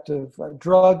an effective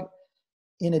drug.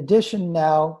 In addition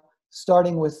now,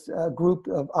 starting with a group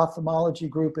of ophthalmology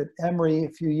group at Emory a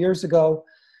few years ago,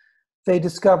 they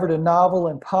discovered a novel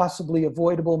and possibly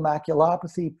avoidable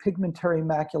maculopathy, pigmentary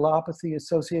maculopathy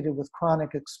associated with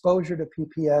chronic exposure to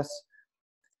PPS.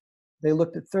 They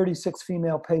looked at 36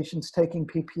 female patients taking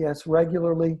PPS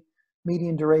regularly.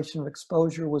 Median duration of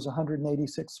exposure was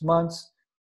 186 months.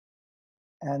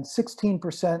 And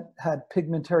 16% had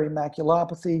pigmentary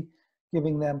maculopathy,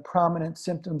 giving them prominent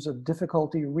symptoms of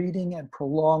difficulty reading and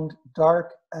prolonged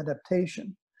dark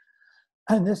adaptation.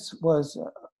 And this was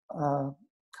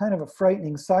kind of a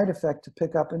frightening side effect to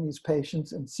pick up in these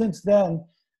patients. And since then,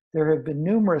 there have been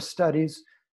numerous studies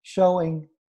showing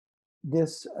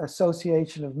this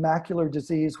association of macular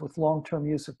disease with long-term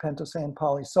use of pentosand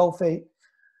polysulfate.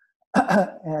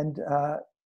 And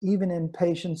even in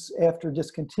patients after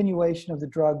discontinuation of the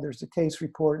drug, there's a case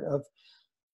report of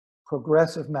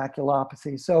progressive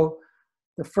maculopathy. So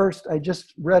I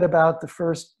just read about the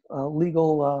first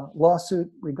legal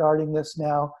lawsuit regarding this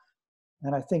now.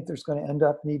 And I think there's going to end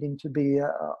up needing to be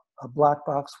a black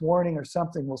box warning or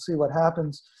something. We'll see what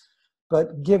happens.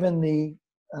 But given the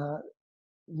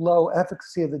low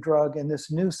efficacy of the drug and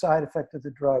this new side effect of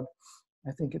the drug,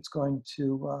 I think it's going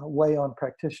to weigh on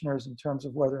practitioners in terms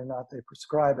of whether or not they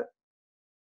prescribe it.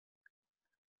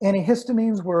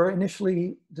 Antihistamines were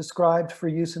initially described for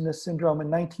use in this syndrome in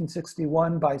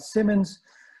 1961 by Simmons,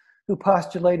 who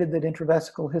postulated that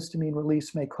intravesical histamine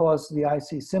release may cause the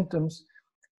IC symptoms.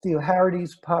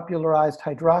 Theoharides popularized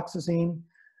hydroxyzine,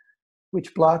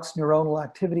 which blocks neuronal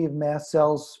activity of mast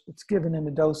cells. It's given in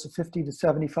a dose of 50 to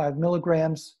 75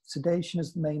 milligrams. Sedation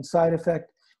is the main side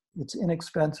effect. It's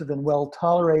inexpensive and well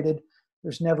tolerated.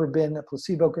 There's never been a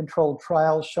placebo-controlled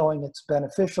trial showing it's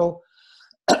beneficial,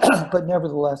 but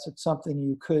nevertheless, it's something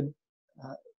you could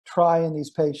try in these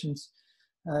patients.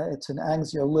 It's an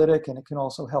anxiolytic, and it can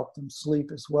also help them sleep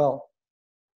as well.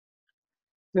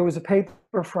 There was a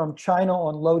paper from China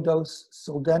on low-dose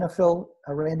sildenafil,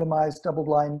 a randomized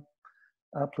double-blind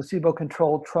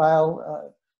placebo-controlled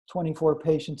trial, 24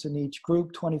 patients in each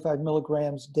group, 25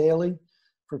 milligrams daily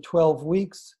for 12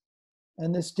 weeks.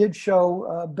 And this did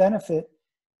show benefit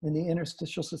in the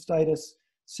interstitial cystitis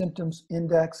symptoms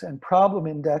index and problem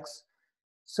index.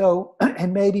 So it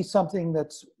may be something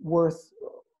that's worth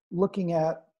looking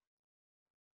at.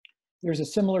 There's a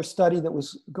similar study that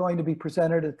was going to be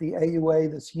presented at the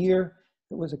AUA this year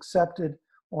that was accepted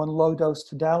on low-dose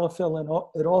tadalafil,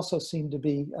 and it also seemed to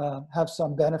be have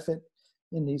some benefit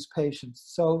in these patients.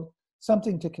 So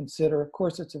something to consider. Of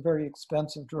course, it's a very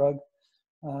expensive drug,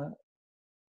 and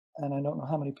I don't know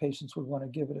how many patients would want to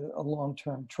give it a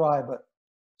long-term try, but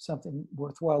something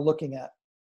worthwhile looking at.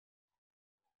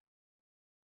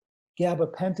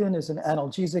 Gabapentin is an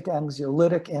analgesic,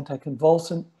 anxiolytic,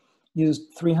 anticonvulsant,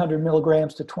 used 300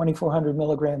 milligrams to 2,400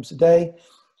 milligrams a day.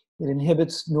 It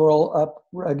inhibits neural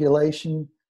upregulation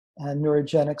and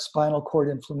neurogenic spinal cord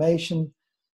inflammation.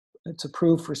 It's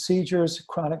approved for seizures,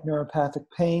 chronic neuropathic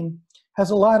pain.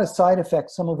 Has a lot of side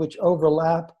effects, some of which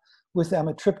overlap with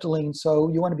amitriptyline, so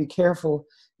you want to be careful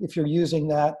if you're using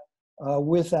that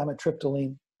with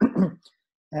amitriptyline.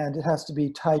 And it has to be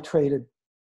titrated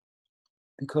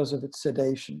because of its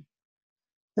sedation.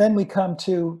 Then we come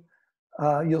to,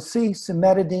 you'll see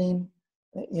cimetidine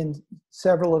in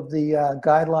several of the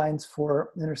guidelines for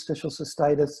interstitial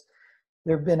cystitis.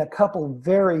 There have been a couple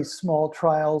very small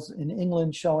trials in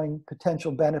England showing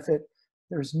potential benefit.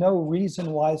 There's no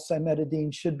reason why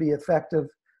cimetidine should be effective,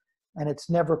 and it's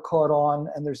never caught on,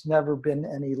 and there's never been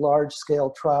any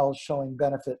large-scale trials showing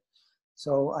benefit.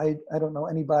 So I don't know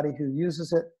anybody who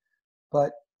uses it,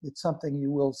 but it's something you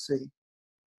will see.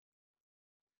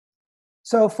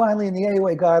 So finally, in the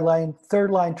AOA guideline,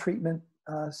 third-line treatment,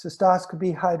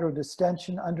 cystoscopy,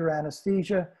 hydrodistension under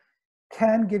anesthesia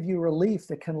can give you relief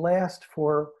that can last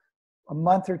for a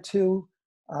month or two,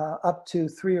 up to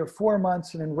 3 or 4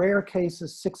 months, and in rare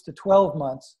cases, 6 to 12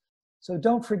 months. So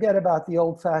don't forget about the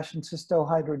old-fashioned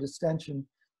cystohydrodistension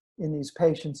in these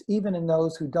patients, even in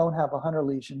those who don't have a Hunter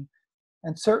lesion.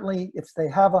 And certainly, if they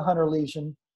have a Hunter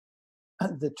lesion,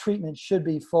 the treatment should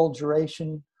be full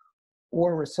duration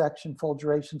or resection. Full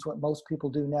duration is what most people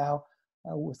do now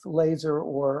with laser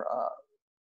or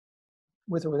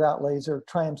with or without laser.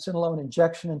 Triamcinolone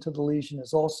injection into the lesion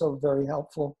is also very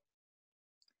helpful.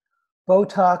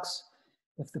 Botox,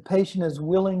 if the patient is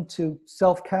willing to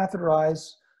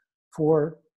self-catheterize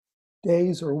for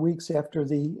days or weeks after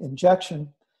the injection,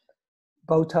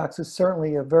 Botox is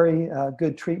certainly a very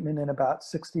good treatment in about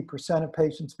 60% of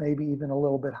patients, maybe even a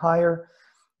little bit higher.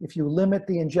 If you limit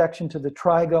the injection to the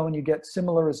trigone, you get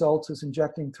similar results as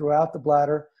injecting throughout the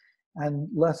bladder and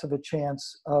less of a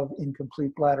chance of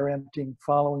incomplete bladder emptying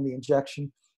following the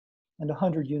injection. And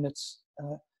 100 units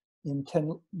in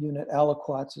 10-unit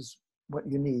aliquots is what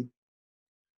you need.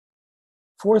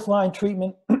 Fourth line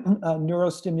treatment,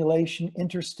 neurostimulation,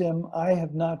 Interstim. I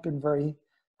have not been very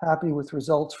happy with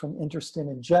results from Interstim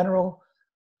in general,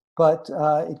 but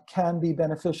it can be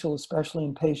beneficial, especially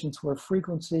in patients where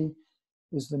frequency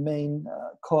is the main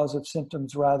cause of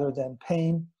symptoms rather than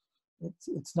pain.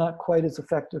 It's not quite as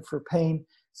effective for pain.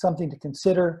 Something to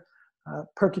consider.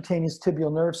 Percutaneous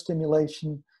tibial nerve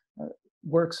stimulation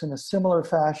works in a similar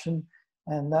fashion,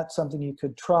 and that's something you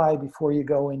could try before you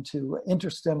go into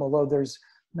Interstim, although there's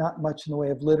not much in the way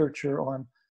of literature on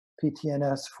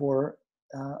PTNS for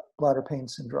bladder pain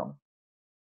syndrome.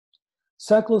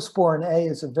 Cyclosporin A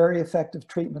is a very effective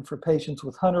treatment for patients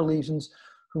with Hunter lesions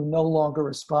who no longer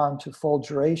respond to full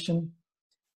duration.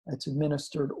 It's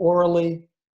administered orally,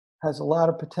 has a lot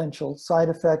of potential side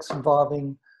effects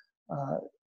involving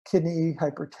kidney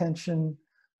hypertension,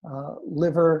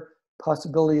 liver,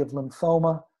 possibility of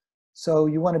lymphoma. So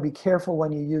you want to be careful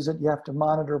when you use it. You have to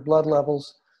monitor blood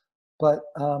levels, but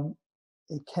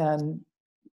it can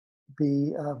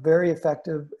be very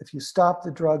effective. If you stop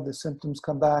the drug, the symptoms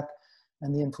come back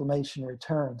and the inflammation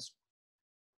returns.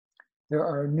 There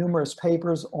are numerous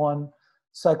papers on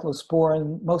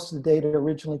cyclosporin. Most of the data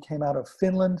originally came out of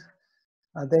Finland.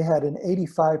 They had an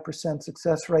 85%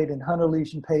 success rate in Hunter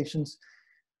lesion patients.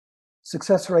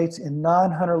 Success rates in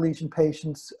non-Hunter lesion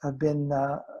patients have been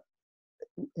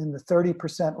in the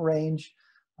 30% range.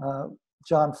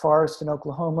 John Forrest in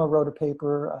Oklahoma wrote a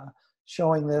paper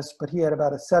showing this, but he had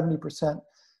about a 70%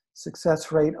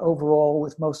 success rate overall,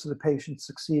 with most of the patients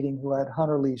succeeding who had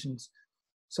Hunter lesions.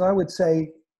 So I would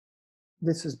say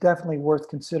this is definitely worth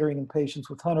considering in patients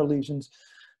with Hunter lesions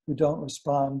who don't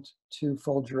respond to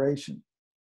full duration.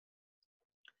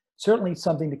 Certainly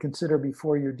something to consider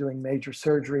before you're doing major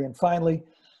surgery. And finally,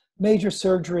 major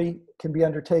surgery can be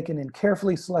undertaken in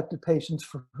carefully selected patients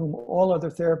for whom all other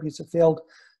therapies have failed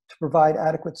to provide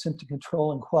adequate symptom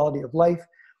control and quality of life.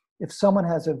 If someone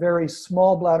has a very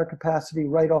small bladder capacity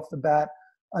right off the bat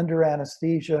under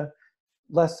anesthesia,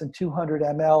 less than 200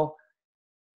 ml,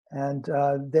 and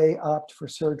they opt for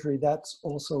surgery, that's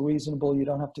also reasonable. You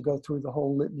don't have to go through the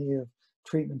whole litany of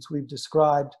treatments we've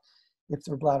described if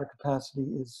their bladder capacity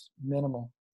is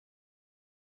minimal.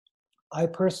 I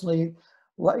personally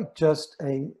like just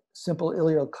a simple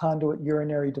ileoconduit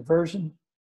urinary diversion.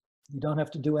 You don't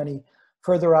have to do any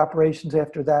further operations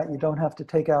after that. You don't have to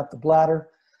take out the bladder.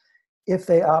 If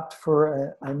they opt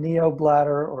for a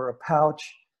neo-bladder or a pouch,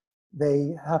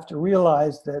 they have to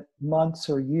realize that months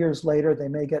or years later, they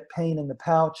may get pain in the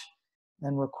pouch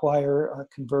and require a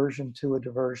conversion to a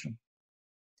diversion.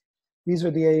 These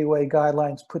are the AUA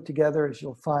guidelines put together, as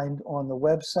you'll find on the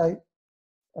website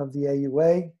of the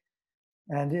AUA.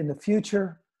 And in the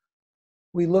future,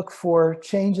 we look for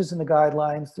changes in the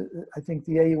guidelines. I think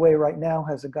the AUA right now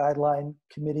has a guideline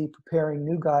committee preparing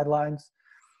new guidelines.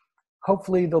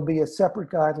 Hopefully there'll be a separate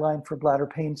guideline for bladder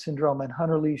pain syndrome and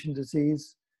Hunter lesion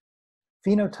disease.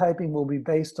 Phenotyping will be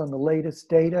based on the latest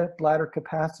data. Bladder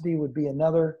capacity would be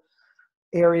another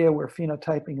area where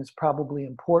phenotyping is probably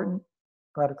important.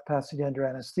 Bladder capacity under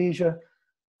anesthesia.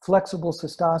 Flexible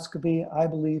cystoscopy, I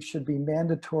believe, should be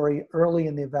mandatory early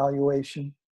in the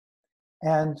evaluation.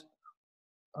 And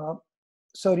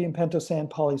sodium pentosan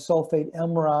polysulfate,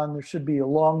 Elmeron, there should be a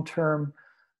long-term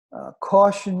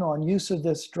caution on use of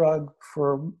this drug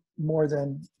for more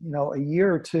than a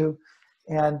year or two.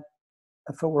 And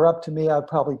if it were up to me, I'd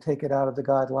probably take it out of the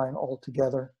guideline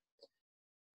altogether.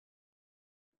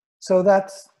 So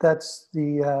that's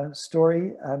the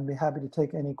story. I'd be happy to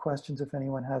take any questions if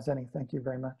anyone has any. Thank you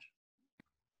very much.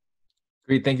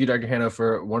 Great. Thank you, Dr. Hanno,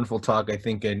 for a wonderful talk. I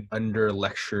think an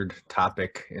under-lectured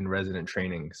topic in resident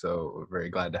training, so we're very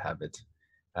glad to have it.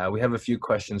 We have a few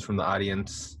questions from the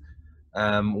audience.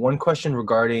 One question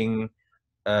regarding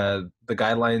the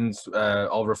guidelines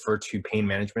all refer to pain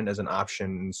management as an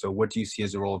option. So what do you see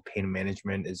as the role of pain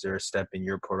management? Is there a step in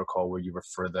your protocol where you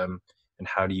refer them? And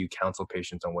how do you counsel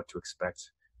patients on what to expect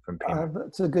from pain?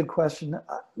 That's a good question.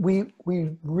 We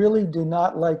really do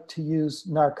not like to use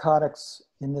narcotics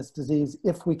in this disease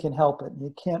if we can help it.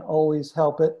 You can't always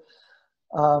help it.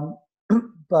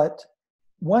 But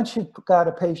once you've got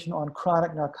a patient on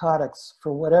chronic narcotics,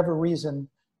 for whatever reason,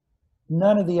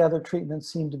 none of the other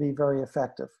treatments seem to be very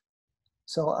effective.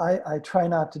 So I try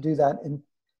not to do that. And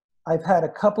I've had a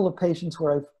couple of patients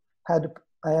where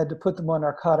I had to put them on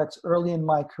narcotics early in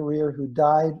my career who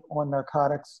died on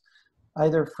narcotics,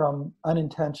 either from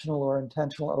unintentional or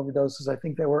intentional overdoses. I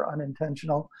think they were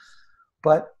unintentional.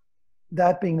 But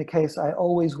that being the case, I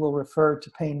always will refer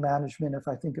to pain management if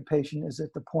I think a patient is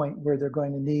at the point where they're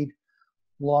going to need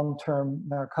long-term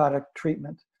narcotic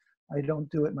treatment. I don't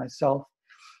do it myself.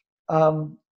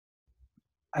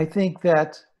 I think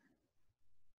that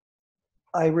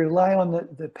I rely on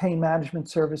the pain management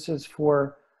services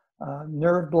for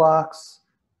nerve blocks,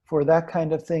 for that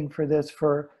kind of thing, for this.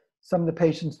 For some of the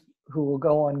patients who will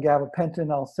go on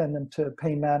gabapentin, I'll send them to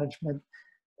pain management.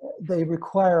 They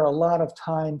require a lot of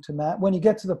time to when you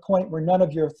get to the point where none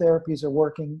of your therapies are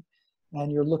working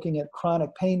and you're looking at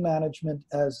chronic pain management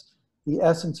as the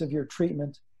essence of your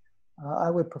treatment,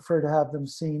 I would prefer to have them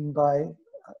seen by,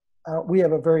 we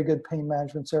have a very good pain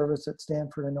management service at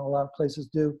Stanford. I know a lot of places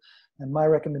do. And my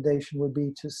recommendation would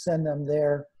be to send them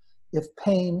there if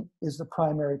pain is the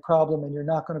primary problem and you're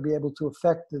not going to be able to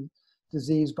affect the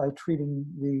disease by treating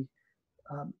the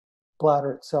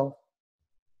bladder itself.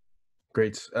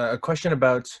 Great. A question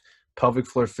about pelvic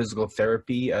floor physical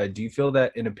therapy. Do you feel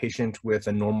that in a patient with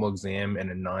a normal exam and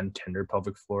a non-tender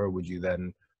pelvic floor, would you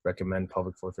then recommend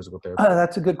pelvic floor physical therapy?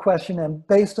 That's a good question. And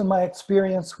based on my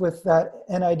experience with that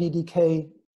NIDDK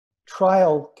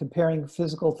trial comparing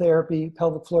physical therapy,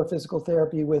 pelvic floor physical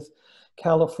therapy with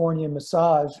California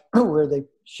massage, where they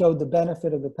showed the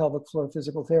benefit of the pelvic floor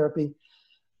physical therapy,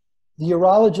 the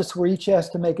urologists were each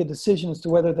asked to make a decision as to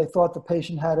whether they thought the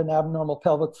patient had an abnormal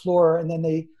pelvic floor, and then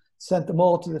they sent them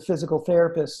all to the physical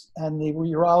therapist, and the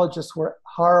urologists were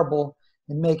horrible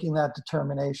in making that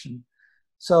determination.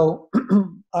 So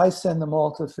I send them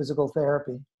all to physical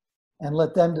therapy and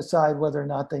let them decide whether or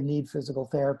not they need physical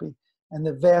therapy. And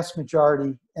the vast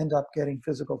majority end up getting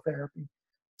physical therapy.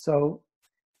 So,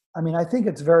 I mean, I think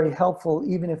it's very helpful,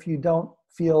 even if you don't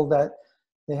feel that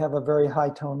they have a very high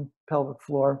tone pelvic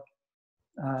floor.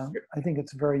 I think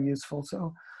it's very useful.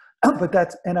 So, but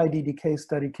that's NIDDK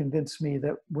study convinced me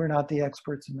that we're not the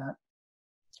experts in that.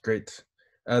 Great.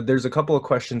 There's a couple of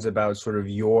questions about sort of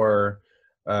your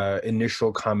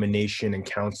initial combination and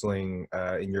counseling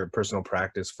in your personal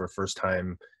practice for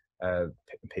first-time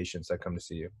patients that come to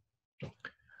see you.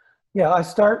 Yeah, I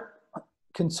start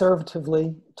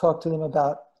conservatively, talk to them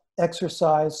about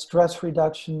exercise, stress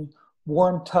reduction.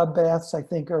 Warm tub baths, I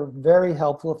think, are very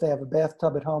helpful if they have a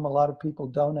bathtub at home. A lot of people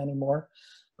don't anymore.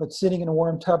 But sitting in a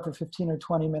warm tub for 15 or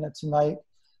 20 minutes a night,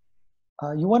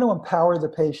 you want to empower the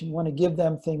patient. You want to give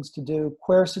them things to do.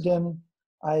 Quercetin,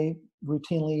 I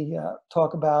routinely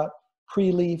talk about.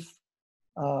 Pre-leaf,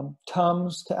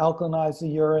 Tums to alkalinize the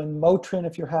urine. Motrin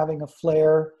if you're having a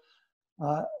flare.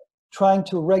 Trying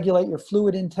to regulate your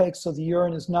fluid intake so the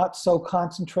urine is not so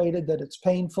concentrated that it's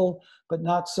painful, but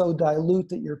not so dilute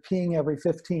that you're peeing every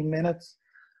 15 minutes.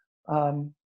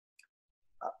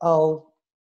 I'll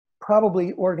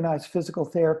probably organize physical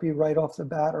therapy right off the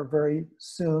bat or very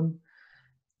soon,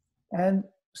 and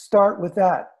start with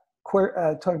that,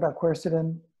 talking about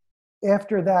quercetin.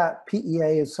 After that,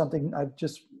 PEA is something I've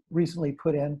just recently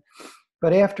put in.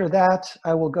 But after that,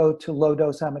 I will go to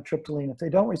low-dose amitriptyline. If they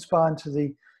don't respond to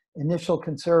the initial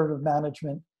conservative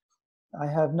management, I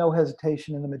have no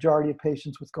hesitation in the majority of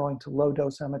patients with going to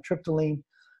low-dose amitriptyline,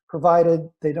 provided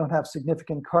they don't have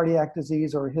significant cardiac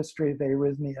disease or a history of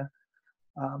arrhythmia.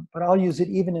 But I'll use it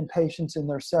even in patients in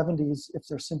their 70s if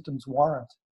their symptoms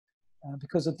warrant.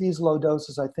 Because at these low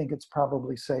doses, I think it's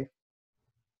probably safe.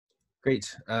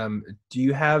 Great. Do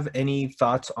you have any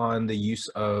thoughts on the use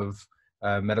of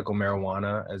medical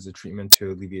marijuana as a treatment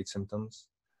to alleviate symptoms?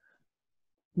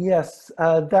 Yes,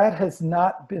 that has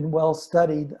not been well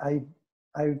studied. I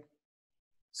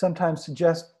sometimes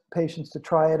suggest patients to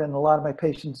try it, and a lot of my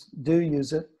patients do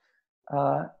use it.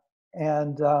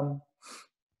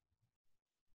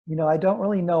 You know, I don't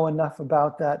really know enough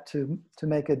about that to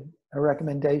make a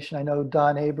recommendation. I know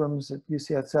Don Abrams at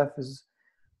UCSF is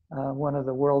one of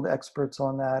the world experts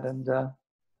on that, and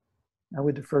I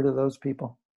would defer to those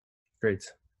people. Great.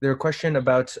 There's a question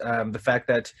about the fact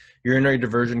that urinary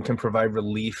diversion can provide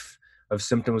relief of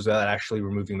symptoms without actually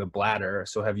removing the bladder.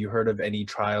 So have you heard of any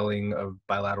trialing of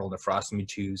bilateral nephrostomy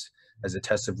tubes as a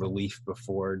test of relief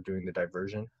before doing the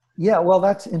diversion? Yeah, well,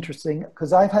 that's interesting,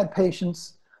 because I've had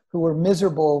patients who were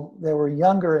miserable. They were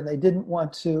younger and they didn't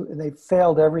want to, and they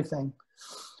failed everything.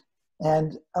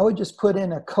 And I would just put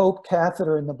in a COPE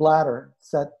catheter in the bladder.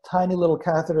 It's that tiny little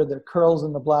catheter that curls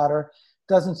in the bladder,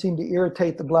 doesn't seem to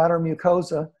irritate the bladder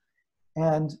mucosa.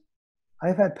 And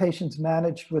I've had patients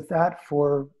managed with that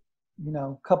for, you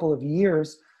know, a couple of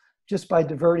years just by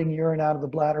diverting urine out of the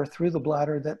bladder through the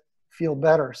bladder that feel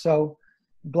better. So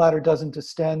the bladder doesn't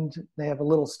distend. They have a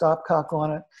little stopcock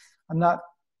on it. I'm not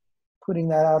putting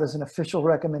that out as an official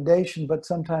recommendation, but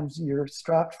sometimes you're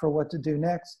strapped for what to do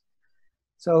next.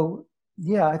 So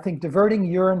yeah, I think diverting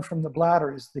urine from the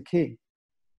bladder is the key.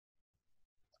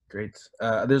 Great.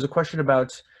 There's a question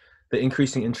about the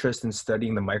increasing interest in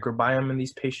studying the microbiome in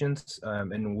these patients,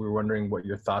 and we're wondering what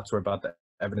your thoughts were about the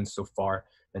evidence so far,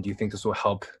 and do you think this will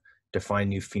help define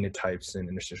new phenotypes in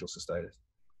interstitial cystitis?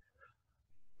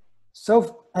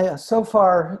 So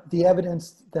far, the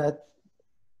evidence that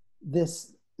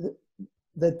this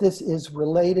is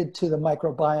related to the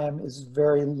microbiome is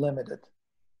very limited.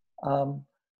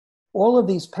 All of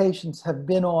these patients have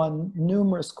been on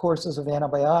numerous courses of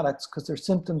antibiotics because their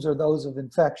symptoms are those of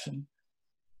infection.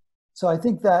 So I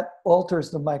think that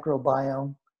alters the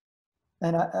microbiome.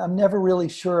 And I'm never really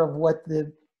sure of what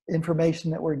the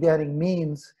information that we're getting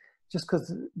means, just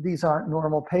because these aren't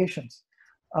normal patients.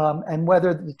 And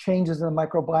whether the changes in the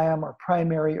microbiome are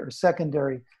primary or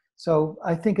secondary. So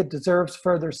I think it deserves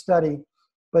further study.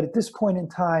 But at this point in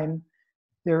time,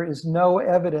 there is no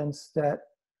evidence that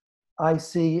I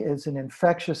see as an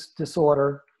infectious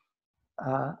disorder,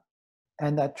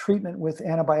 and that treatment with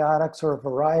antibiotics or a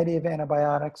variety of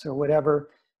antibiotics or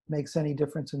whatever makes any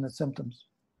difference in the symptoms.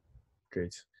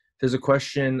 Great. There's a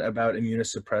question about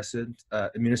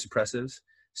immunosuppressives.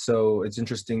 So it's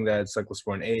interesting that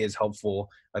cyclosporin A is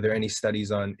helpful. Are there any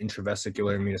studies on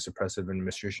intravesicular immunosuppressive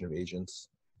administration of agents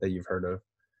that you've heard of?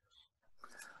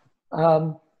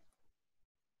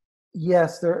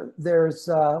 Yes, there's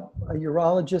a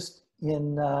urologist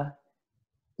in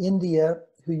India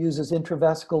who uses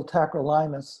intravesical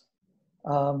tacrolimus,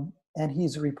 and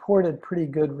he's reported pretty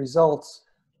good results,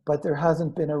 but there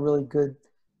hasn't been a really good,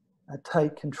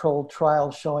 tight controlled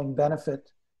trial showing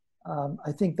benefit.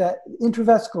 I think that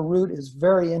intravesical route is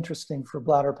very interesting for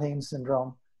bladder pain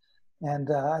syndrome, and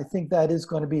I think that is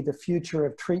going to be the future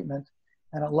of treatment,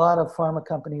 and a lot of pharma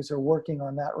companies are working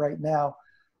on that right now,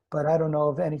 but I don't know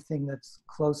of anything that's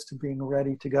close to being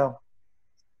ready to go.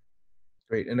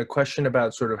 Great. And a question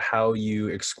about sort of how you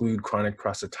exclude chronic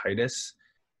prostatitis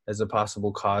as a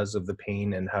possible cause of the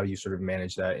pain and how you sort of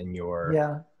manage that in your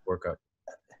workup.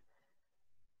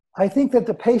 I think that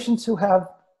the patients who have,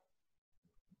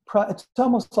 it's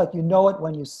almost like you know it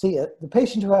when you see it. The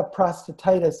patients who have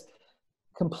prostatitis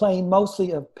complain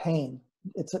mostly of pain.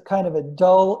 It's a kind of a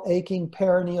dull, aching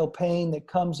perineal pain that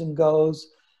comes and goes.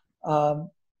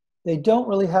 They don't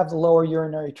really have the lower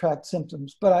urinary tract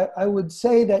symptoms, but I would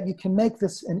say that you can make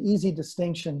this an easy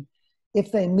distinction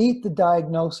if they meet the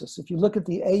diagnosis. If you look at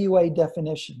the AUA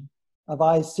definition of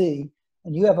IC,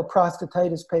 and you have a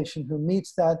prostatitis patient who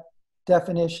meets that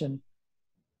definition,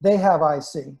 they have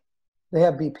IC, they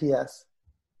have BPS.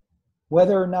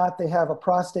 whether or not they have a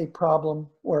prostate problem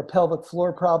or a pelvic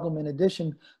floor problem in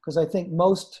addition, because I think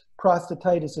most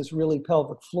prostatitis is really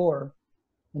pelvic floor.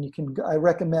 And I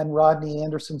recommend Rodney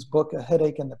Anderson's book, A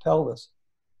Headache in the Pelvis.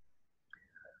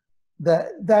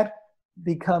 That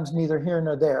becomes neither here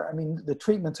nor there. I mean, the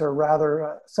treatments are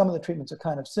rather, some of the treatments are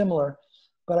kind of similar,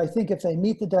 but I think if they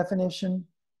meet the definition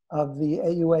of the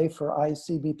AUA for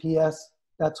IC-BPS,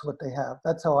 that's what they have.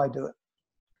 That's how I do it.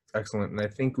 Excellent. And I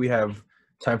think we have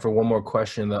time for one more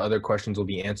question. The other questions will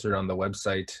be answered on the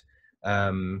website.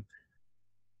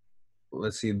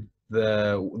 Let's see.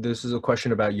 This is a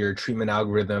question about your treatment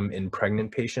algorithm in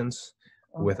pregnant patients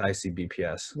with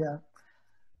IC-BPS. Yeah.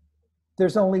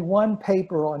 There's only one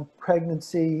paper on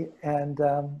pregnancy and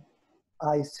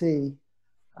IC.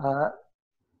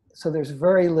 So there's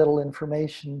very little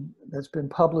information that's been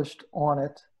published on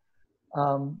it.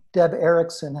 Deb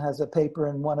Erickson has a paper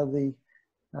in one of the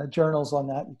journals on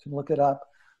that. You can look it up.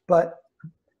 But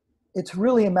it's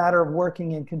really a matter of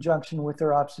working in conjunction with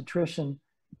their obstetrician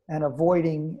and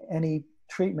avoiding any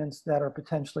treatments that are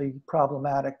potentially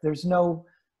problematic. There's no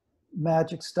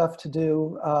magic stuff to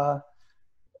do.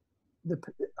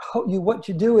 What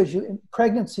you do is, in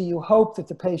pregnancy, you hope that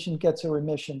the patient gets a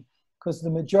remission, because the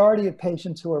majority of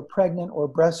patients who are pregnant or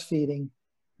breastfeeding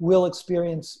will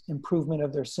experience improvement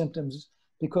of their symptoms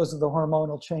because of the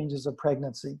hormonal changes of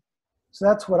pregnancy. So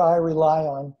that's what I rely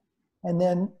on. And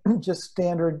then just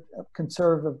standard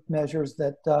conservative measures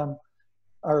that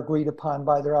are agreed upon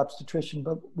by their obstetrician.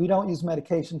 But we don't use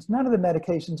medications. None of the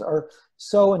medications are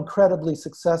so incredibly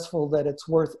successful that it's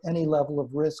worth any level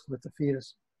of risk with the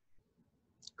fetus.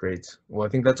 Great. Well, I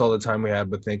think that's all the time we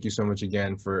have, but thank you so much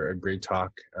again for a great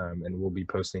talk. And we'll be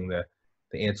posting the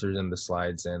answers and the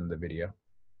slides and the video.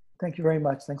 Thank you very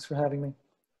much. Thanks for having me.